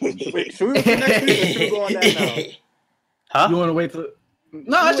 Yeah. Wait, should we wait till next week or should we go on that now? Huh? You want to wait till?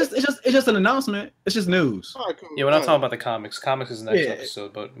 No, it's just an announcement. It's just news. All right, cool. Yeah, we're not talking about the comics. Comics is the next Yeah.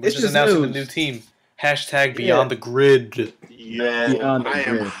 episode, but we're It's just just announcing the news. new team. # Beyond the Grid. Yo, Beyond the I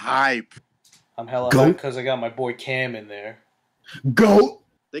am grid. hype. I'm hella Goat. hyped because I got my boy Cam in there. Goat.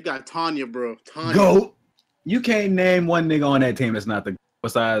 They got Tanya, bro. Tanya. Goat. You can't name one nigga on that team that's not the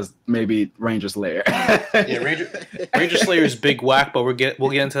besides maybe Ranger Slayer. Yeah, Ranger Slayer is big whack, but we'll get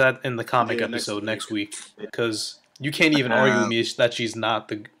into that in the comic Yeah, episode next week because you can't even argue with me that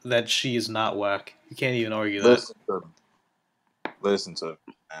she is not whack. You can't even argue that. Listen to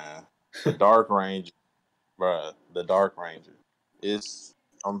me, man. The Dark Ranger, bruh. The Dark Ranger.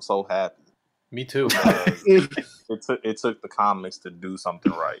 I'm so happy. Me too. It took the comics to do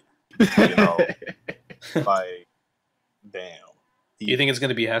something right. You know, like, damn. You think it's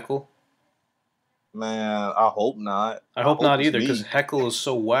gonna be Heckle? Man, I hope not. I hope not it's either me. because Heckle is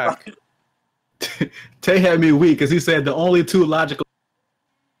so whack. Tay had me weak because he said the only two logical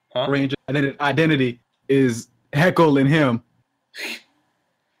Huh? Ranger identity is Heckle and him.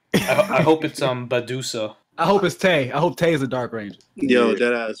 I hope it's Badusa. I hope it's Tay. I hope Tay is a Dark Ranger. Yo,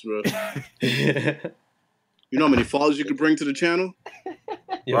 that ass, bro. You know how many followers you could bring to the channel?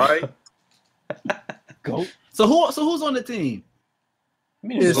 Yeah. Right? Go. So who's on the team? I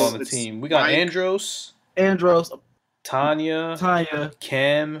mean, who's on the It's team? We got Mike. Andros, Andros, Tanya,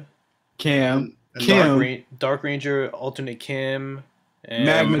 Cam, And Kim, Dark Ranger, alternate Kim, and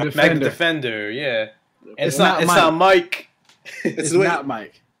Magma Defender. Defender. Yeah, and It's not Mike. It's Wait. not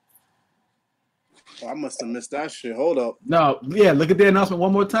Mike. Oh, I must have missed that shit. Hold up. No, yeah, look at the announcement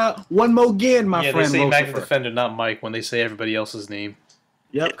one more time. One more again, my Yeah, friend. they say Magma Lucifer. Defender, not Mike, when they say everybody else's name.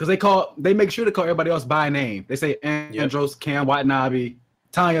 Yep, because they make sure to call everybody else by name. They say Andros, Cam, Watanabe,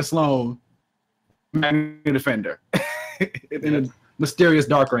 Tanya Sloan, Magna Defender, and a mysterious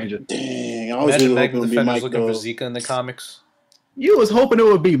Dark Ranger. Dang, I was Imagine really Magna hoping it would be Defender's Mike, looking though. for Zika in the comics. You was hoping it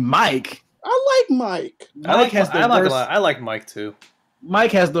would be Mike. I like Mike. I like Mike too.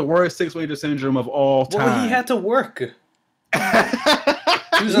 Mike has the worst six-wager syndrome of all time. Well, he had to work. He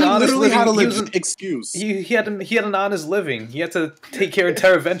was He an honest literally living. had a He was legit excuse. he had an honest living. He had to take care of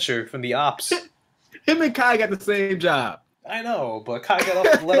Terra Venture from the ops. Him and Kai got the same job. I know, but Kai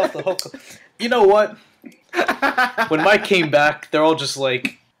got let off the hook. You know what? When Mike came back, they're all just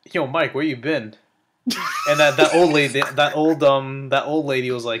like, "Yo, Mike, where you been?" And that old lady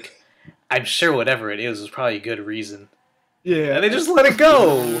was like, "I'm sure whatever it is was probably a good reason." Yeah. And they just let it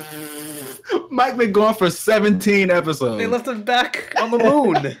go. Mike been gone for 17 episodes. They left him back on the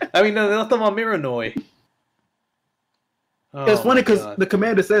moon. I mean, no, they left him on Miranoi. Oh, It's funny my because God. the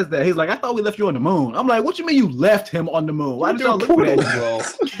commander says that. He's like, I thought we left you on the moon. I'm like, what you mean you left him on the moon? Why did y'all look for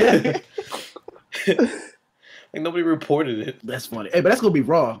that? Like nobody reported it. That's funny. Hey, but that's going to be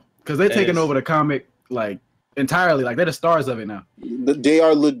raw because they're taking over the comic like entirely. Like they're the stars of it now. They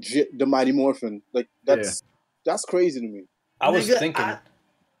are legit the Mighty Morphin. Like that's crazy to me. I was Nigga, thinking. I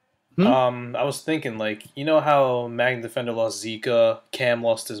I was thinking, like, you know how Magna Defender lost Zika, Cam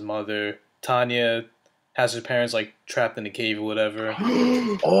lost his mother, Tanya has her parents like trapped in a cave or whatever.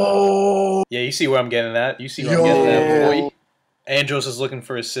 Oh, Yeah, you see where I'm getting at. You see where I'm getting at, boy. Andros is looking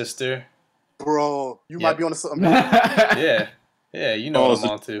for his sister. bro, you might be on something. Yeah, yeah, you know what I'm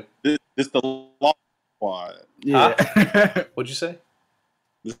on to. This the Lost Squad. Yeah. What'd you say?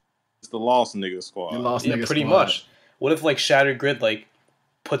 It's the Lost Nigga Squad. The Lost Yeah, Nigga pretty Squad. much. What if like Shattered Grid like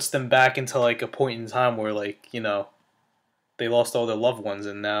puts them back into like a point in time where like, you know, they lost all their loved ones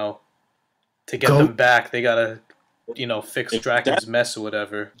and now to get them back they gotta, you know, fix Draken's mess or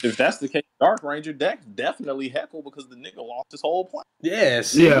whatever. If that's the case, Dark Ranger Deck definitely heckle because the nigga lost his whole plan.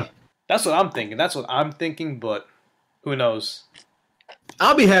 Yes. Yeah. That's what I'm thinking, but who knows?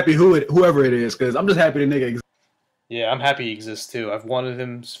 I'll be happy whoever it is because I'm just happy the nigga exists. Yeah, I'm happy he exists too. I've wanted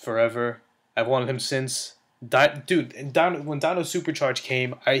him forever. I've wanted him since. When Dino Supercharge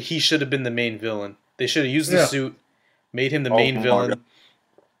came, he should have been the main villain. They should have used the suit, made him the main my villain.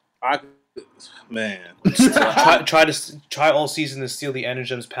 Man. Try all season to steal the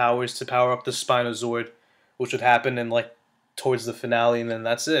Energem's powers to power up the Spinozord, which would happen in like towards the finale, and then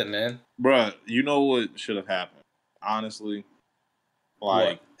that's it, man. Bruh, you know what should have happened? Honestly,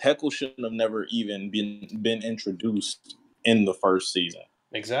 like Heckle shouldn't have never even been introduced in the first season.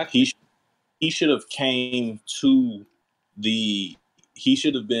 Exactly. He should have came to the. He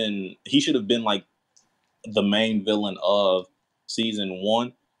should have been like the main villain of season 1.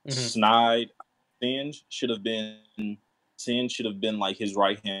 Mm-hmm. Snide, Singe should have been like his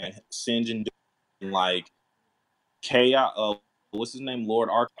right hand. Singe and like Chaos. What's his name? Lord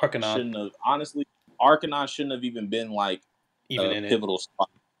Arcanon. Shouldn't have, honestly. Arcanon shouldn't have even been like even a in pivotal spot.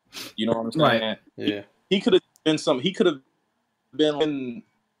 You know what I'm saying? Right. Yeah. He could have been He could have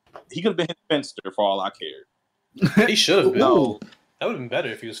been his Finster for all I cared. He should have been. No. That would have been better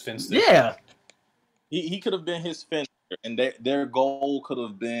if he was Finster. Yeah. He could have been his Finster, and their goal could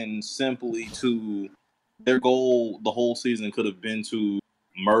have been simply to. Their goal the whole season could have been to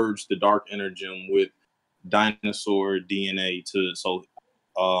merge the Dark Energem with dinosaur DNA so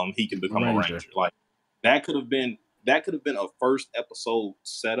he can become a Ranger. Like that could have been a first episode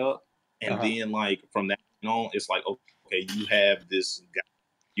setup, and then like from that on, it's like okay, you have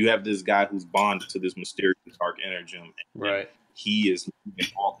this guy who's bonded to this mysterious Dark Energem, right? He is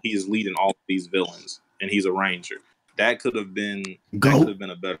leading all of these villains, and he's a Ranger. That could have been a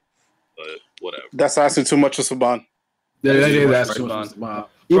better, but whatever. That's asking too much of Saban. Yeah, that is asking too much of Saban.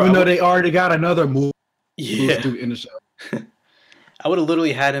 Even though they already got another movie in the show. I would have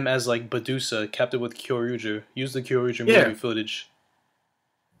literally had him as like Badusa, kept it with Kyoryuger, use the Kyoryuger movie footage.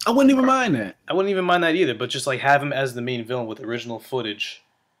 I wouldn't even mind that. I wouldn't even mind that either, but just like have him as the main villain with original footage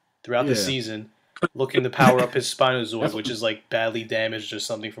throughout the season, looking to power up his Spinozord, which is like badly damaged or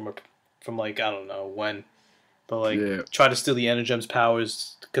something from like I don't know when. But like, Yeah. try to steal the Energem's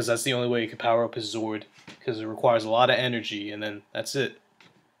powers because that's the only way you can power up his Zord. Because it requires a lot of energy, and then that's it.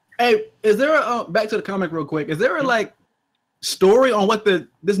 Hey, is there a back to the comic real quick? Is there a like story on what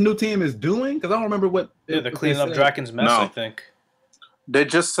this new team is doing? Because I don't remember what. Yeah, they're cleaning up Draken's mess. No. I think They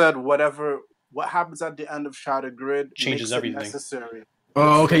just said what happens at the end of Shattered Grid Changes makes everything. It necessary.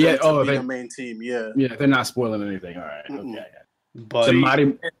 Oh, okay, yeah. To Oh, be they, the main team, yeah. yeah, they're not spoiling anything. All right, Mm-mm. okay. but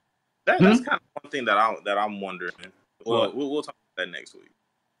Somebody, That's kind of one thing that I'm wondering. Well, we'll talk about that next week.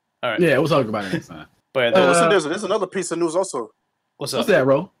 all right. yeah, we'll talk about it next time. But Oh, listen, there's another piece of news also. what's up? What's that,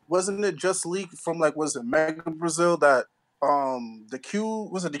 bro? Wasn't it just leaked from was it Mega Brazil that the Q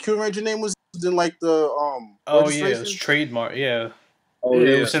Ranger name was in like the Oh yeah, registration? it's trademark. Yeah, Oh Yeah,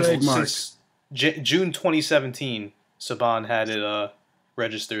 yeah, it was trademark. since June 2017, Saban had it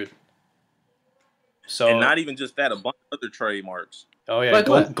registered. So and not even just that, a bunch of other trademarks. oh yeah, Like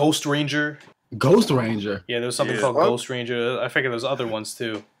what? Ghost Ranger. Ghost Ranger. Yeah, there was something Yeah. called What? Ghost Ranger. I figure there's other ones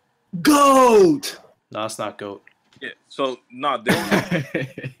too. Goat. No, it's not Goat. Yeah. So no, there was,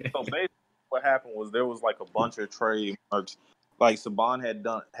 so basically what happened was there was like a bunch of trademarks. Like Saban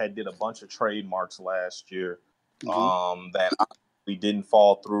did a bunch of trademarks last year. That obviously didn't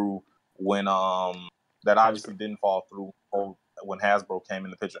fall through when Hasbro came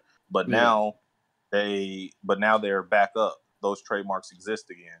in the picture. But now they're back up. Those trademarks exist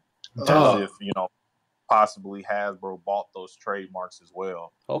again. Oh. As if, possibly Hasbro bought those trademarks as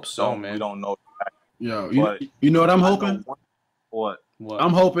well. Hope so, man. We don't know. Yo, But you know what I'm I know hoping? What? What?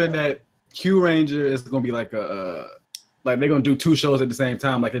 I'm hoping that Q Ranger is gonna be like like they're gonna do two shows at the same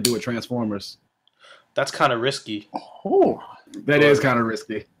time, like they do with Transformers. That's kind of risky. Oh, that is kind of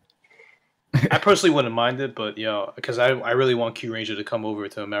risky. I personally wouldn't mind it, but because I really want Q Ranger to come over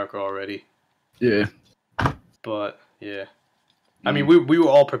to America already. Yeah. But yeah, I mean we were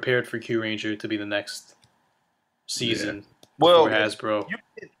all prepared for Q Ranger to be the next season Well, for Hasbro.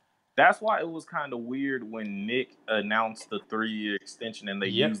 That's why it was kind of weird when Nick announced the 3-year extension and they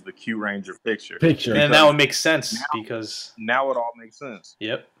used the Q Ranger picture. And that would make sense because now it all makes sense.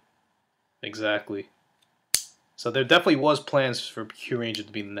 Yep, exactly. So there definitely was plans for Q Ranger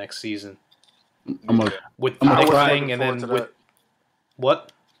to be the next season with Power Thing, and then with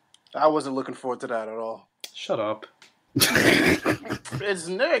what? I wasn't looking forward to that at all. Shut up. It's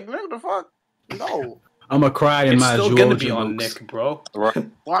Nick. Nick, the fuck? No. I'm gonna cry in It's my still Georgia gonna be on books. Nick, bro. Right.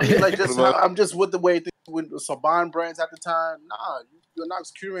 Well, I mean, like, I'm just with the way things with Saban brands at the time. Nah, your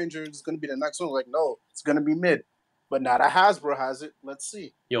next Q Ranger is gonna be the next one. Like, no, it's gonna be mid. But now that Hasbro has it, let's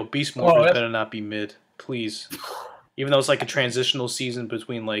see. Yo, Beast Morphers better not be mid, please. Even though it's like a transitional season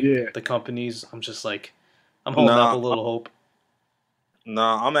between the companies, I'm just like, I'm holding up a little hope.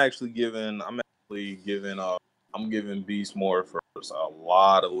 I'm giving Beast Morphers a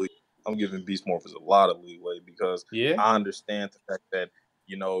lot of leeway. I'm giving Beast Morphers a lot of leeway because I understand the fact that,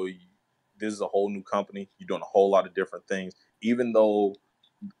 this is a whole new company. You're doing a whole lot of different things. Even though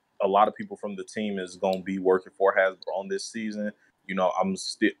a lot of people from the team is going to be working for Hasbro on this season,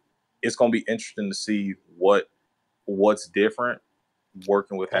 it's going to be interesting to see what's different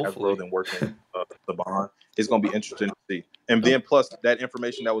working with Hasbro than working with Saban. It's going to be interesting to see. And then plus that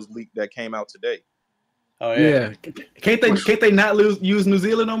information that was leaked that came out today. Oh yeah. Can't they not use New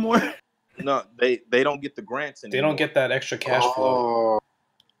Zealand no more? No, they don't get the grants anymore. They don't get that extra cash flow.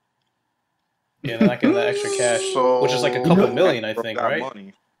 Yeah, they're not getting that extra cash, which is like a couple million, I think, right?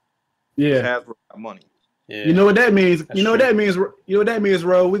 Money. Yeah. Hasbro got money. Yeah. You know what that means? You know what that means? You know what that means,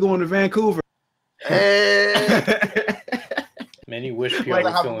 Ro? We're going to Vancouver. Hey. Man, you wish PR About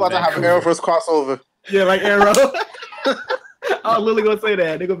was to feeling have an Arrowverse crossover. Yeah, like Arrow. I was literally gonna say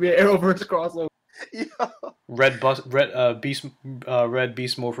that. They're gonna be an Arrowverse crossover. Yeah. Red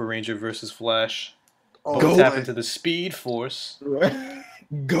Beast Morpher Ranger versus Flash. Oh, Tap into the Speed Force.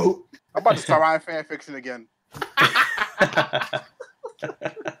 Goat. I'm about to start writing fan fiction again.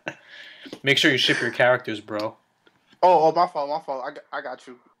 Make sure you ship your characters, bro. Oh, my fault. I got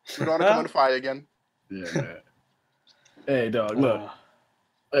you. We don't want to come on the fire again. Yeah, man. Hey, dog, look.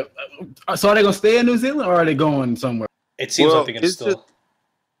 So are they gonna stay in New Zealand or are they going somewhere? It seems like they're gonna still.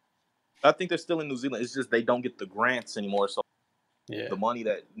 I think they're still in New Zealand. It's just they don't get the grants anymore. So the money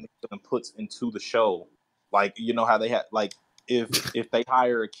that Nixon puts into the show, like how they had if they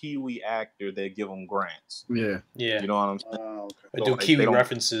hire a Kiwi actor, they give them grants. Yeah. You know what I'm saying? Okay. They do Kiwi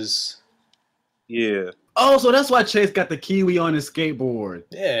references. Yeah. Oh, so that's why Chase got the Kiwi on his skateboard.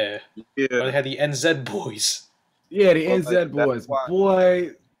 Yeah. Or they had the NZ boys. Yeah, the NZ boys.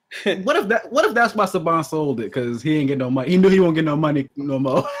 Boy, what if that's why Saban sold it? Because he ain't get no money. He knew he won't get no money no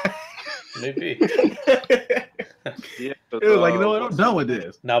more. Maybe. Yeah, It was like, you know what? I'm done with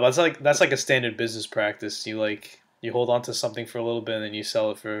this. No, but that's like a standard business practice. You hold on to something for a little bit and then you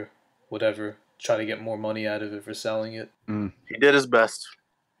sell it for whatever. Try to get more money out of it for selling it. He did his best.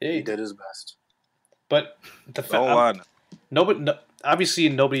 Yeah, He did his best. But obviously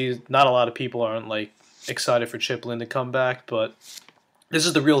not a lot of people aren't like excited for Chip Lynn to come back, but this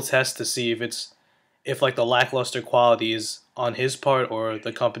is the real test to see if like the lackluster quality is on his part or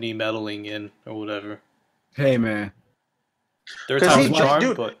the company meddling in or whatever. Hey, man. There are times of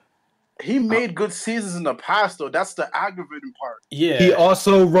charm, but he made good seasons in the past, though. That's the aggravating part. Yeah. He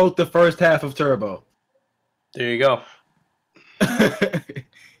also wrote the first half of Turbo. There you go.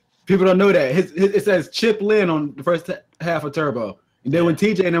 People don't know that. It says Chip Lynn on the first half of Turbo. And then when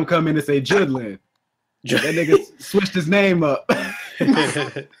TJ and them come in, they say Jud Lynn. That nigga switched his name up. Well,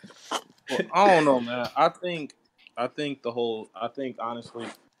 I don't know, man. I think honestly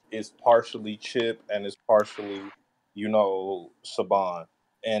it's partially Chip and it's partially, Saban.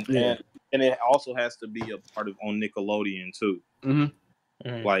 And it also has to be a part of on Nickelodeon too.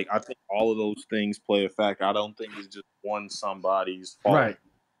 Mm-hmm. Like I think all of those things play a factor. I don't think it's just one somebody's fault. Right.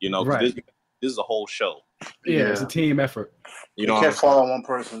 This is a whole show. Yeah, it's a team effort. You can't fall on one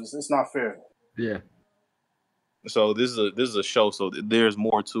person. It's not fair. Yeah. So this is a show. So there's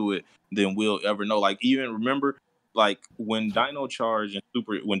more to it than we'll ever know. Like even remember, like when Dino Charge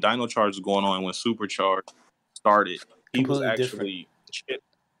was going on, when Supercharge started, he was actually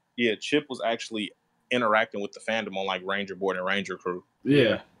Chip was actually interacting with the fandom on like Ranger Board and Ranger Crew.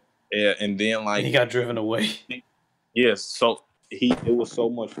 Yeah. Yeah, and then like he got driven away. Yes, so it was so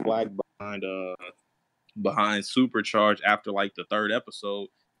much flag behind Supercharge after like the third episode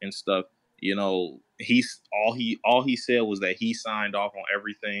and stuff. He's all he said was that he signed off on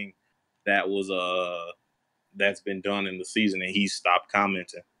everything that was that's been done in the season, and he stopped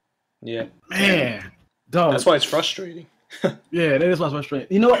commenting. Yeah, man, dog. That's why it's frustrating. Yeah, that is why it's frustrating.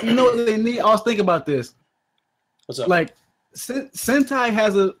 You know what they need? I was thinking about this. What's up? Like, Sentai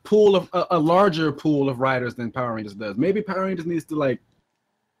has a larger pool of writers than Power Rangers does. Maybe Power Rangers needs to like,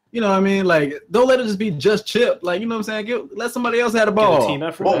 you know what I mean? Like, don't let it just be just Chip. Like, you know what I'm saying? Let somebody else have the ball. Get a team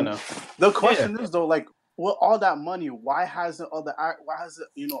effort. I know. The question is though, like, with all that money, why hasn't other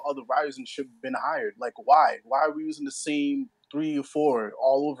writers and shit been hired? Like, why? Why are we using the same 3 or 4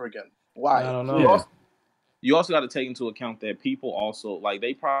 all over again? Why? I don't know. You also got to take into account that people also like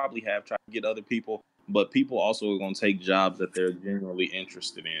they probably have tried to get other people, but people also are going to take jobs that they're genuinely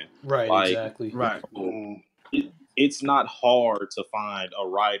interested in. Right. Like, exactly. Right. It's not hard to find a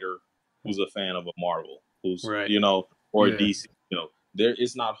writer who's a fan of a Marvel, who's or a DC.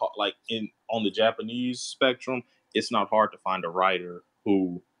 It's not hard. Like on the Japanese spectrum, it's not hard to find a writer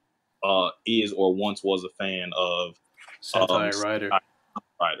who is or once was a fan of Sentai writer.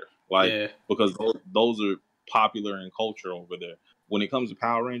 Because those are popular in culture over there. When it comes to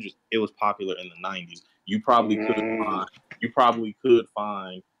Power Rangers, it was popular in the 90s. You probably could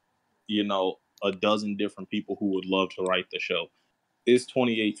find, a dozen different people who would love to write the show. It's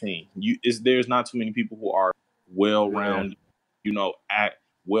 2018. There's not too many people who are well-rounded,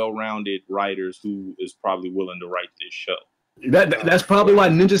 well-rounded writers who is probably willing to write this show. That's probably why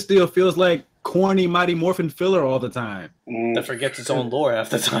Ninja Steel feels like corny Mighty Morphin filler all the time. That forgets its own lore half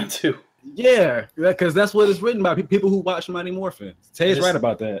the time too. Yeah, because that's what it's written by people who watch Mighty Morphin. Tay's right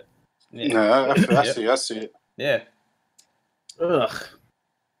about that. Yeah, I see it. Yeah. Ugh.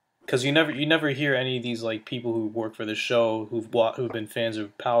 Because you never hear any of these like people who work for the show who've been fans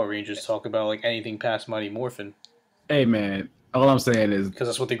of Power Rangers talk about like anything past Mighty Morphin. Hey man, all I'm saying is because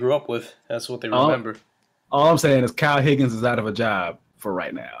that's what they grew up with. That's what they remember. All I'm saying is Kyle Higgins is out of a job for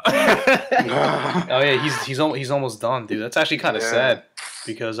right now. Oh yeah, he's almost done, dude. That's actually kind of sad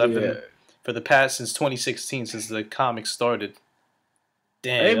because I've been for the past since 2016 since the comics started.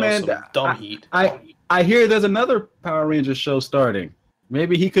 Damn, hey man, some dumb heat. I hear there's another Power Rangers show starting.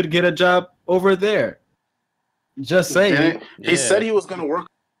 Maybe he could get a job over there. Just saying. He said he was going to work.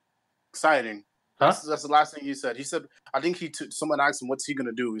 Exciting. Huh? That's the last thing he said. He said, I think someone asked him, what's he going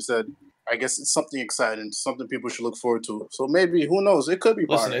to do? He said, I guess it's something exciting, something people should look forward to. So maybe, who knows? It could be.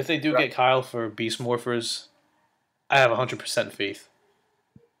 Listen, if they do get Kyle for Beast Morphers, I have 100% faith.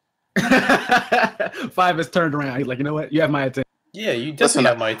 5 is turned around. He's like, you know what? You have my attention. Yeah, you definitely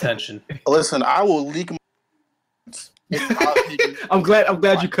have my attention. Listen, I will leak my... I'm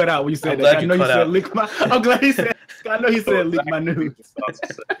glad you cut out when you said that. I know you said leak my. I'm glad he said. I know he said leak my news.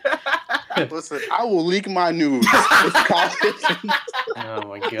 Listen, I will leak my news. Oh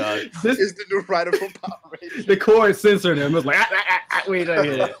my god! This is the new writer from Power Rangers. The core censored him. It was like, wait a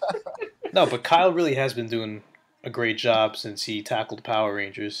minute. No, but Kyle really has been doing a great job since he tackled Power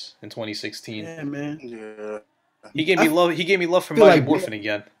Rangers in 2016. Yeah, man. Yeah. He gave me love. He gave me love for feel Mighty like- Morphin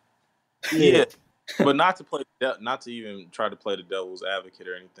again. Yeah, but not to even try to play the devil's advocate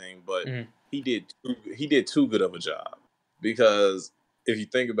or anything. But he did too good of a job, because if you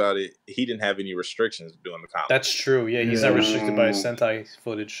think about it, he didn't have any restrictions doing the comic. That's true. Yeah, he's not restricted by Sentai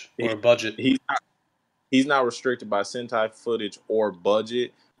footage or budget. He's not restricted by Sentai footage or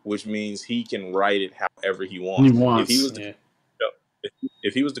budget, which means he can write it however he wants.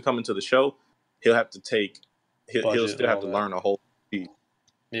 If he was to come into the show, he'll have to take. He'll still have to learn a whole piece.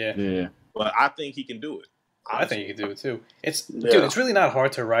 Yeah. But I think he can do it. I think he can do it too. Dude, it's really not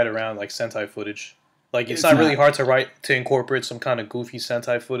hard to write around like Sentai footage. Like it's not really hard to incorporate some kind of goofy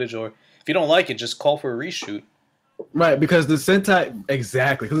Sentai footage, or if you don't like it, just call for a reshoot. Right, because the Sentai because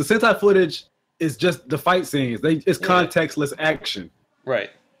the Sentai footage is just the fight scenes. It's contextless action.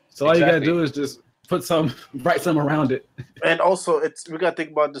 Right. So all you gotta do is just write some around it. And also, we gotta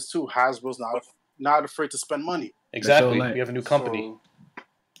think about this too. Hasbro's not afraid to spend money. Exactly. We have a new company,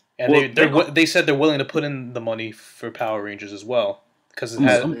 and they said they're willing to put in the money for Power Rangers as well, because it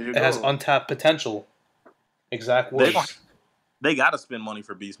has untapped potential. Exact words. They got to spend money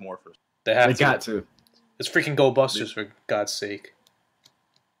for Beast Morphers. They got to. It's freaking Go Busters, for God's sake.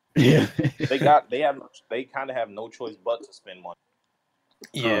 Yeah. They kind of have no choice but to spend money.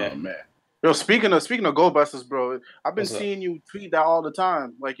 Yeah. Oh, man. Yo, speaking of Goldbusters, bro, I've been seeing you tweet that all the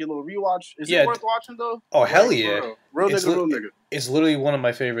time. Like your little rewatch. Is it worth watching though? Oh, hell yeah. Real nigga. It's literally one of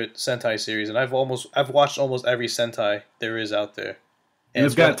my favorite Sentai series, and I've watched almost every Sentai there is out there. And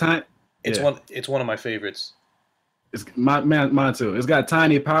it's got time. It's one of my favorites. It's mine too. It's got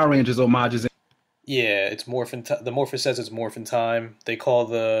tiny Power Rangers homages. Yeah, it's the Morpher says it's Morphin time. They call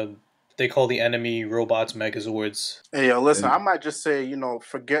the enemy robots Megazords. Hey, yo, listen, I might just say,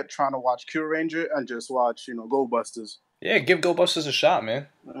 forget trying to watch Q Ranger and just watch, Goldbusters. Yeah, give Goldbusters a shot, man.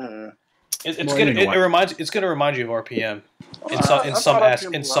 It's gonna remind you of RPM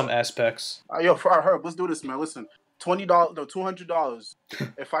in some aspects. Yo, for Herb, let's do this, man. Listen, $200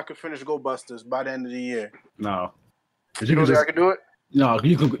 if I could finish Goldbusters by the end of the year. No, I can do it. No,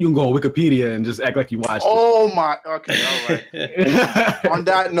 you can go on Wikipedia and just act like you watched it. Oh my, okay, all right. On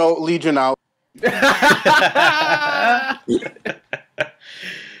that note, Legion out.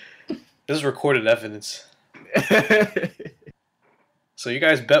 This is recorded evidence. So you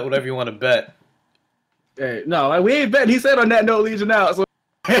guys bet whatever you want to bet. Hey, no, we ain't betting. He said on that note, Legion out. So.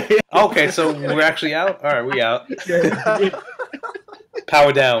 Okay, so we're actually out? All right, we out.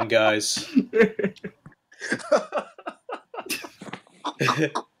 Power down, guys.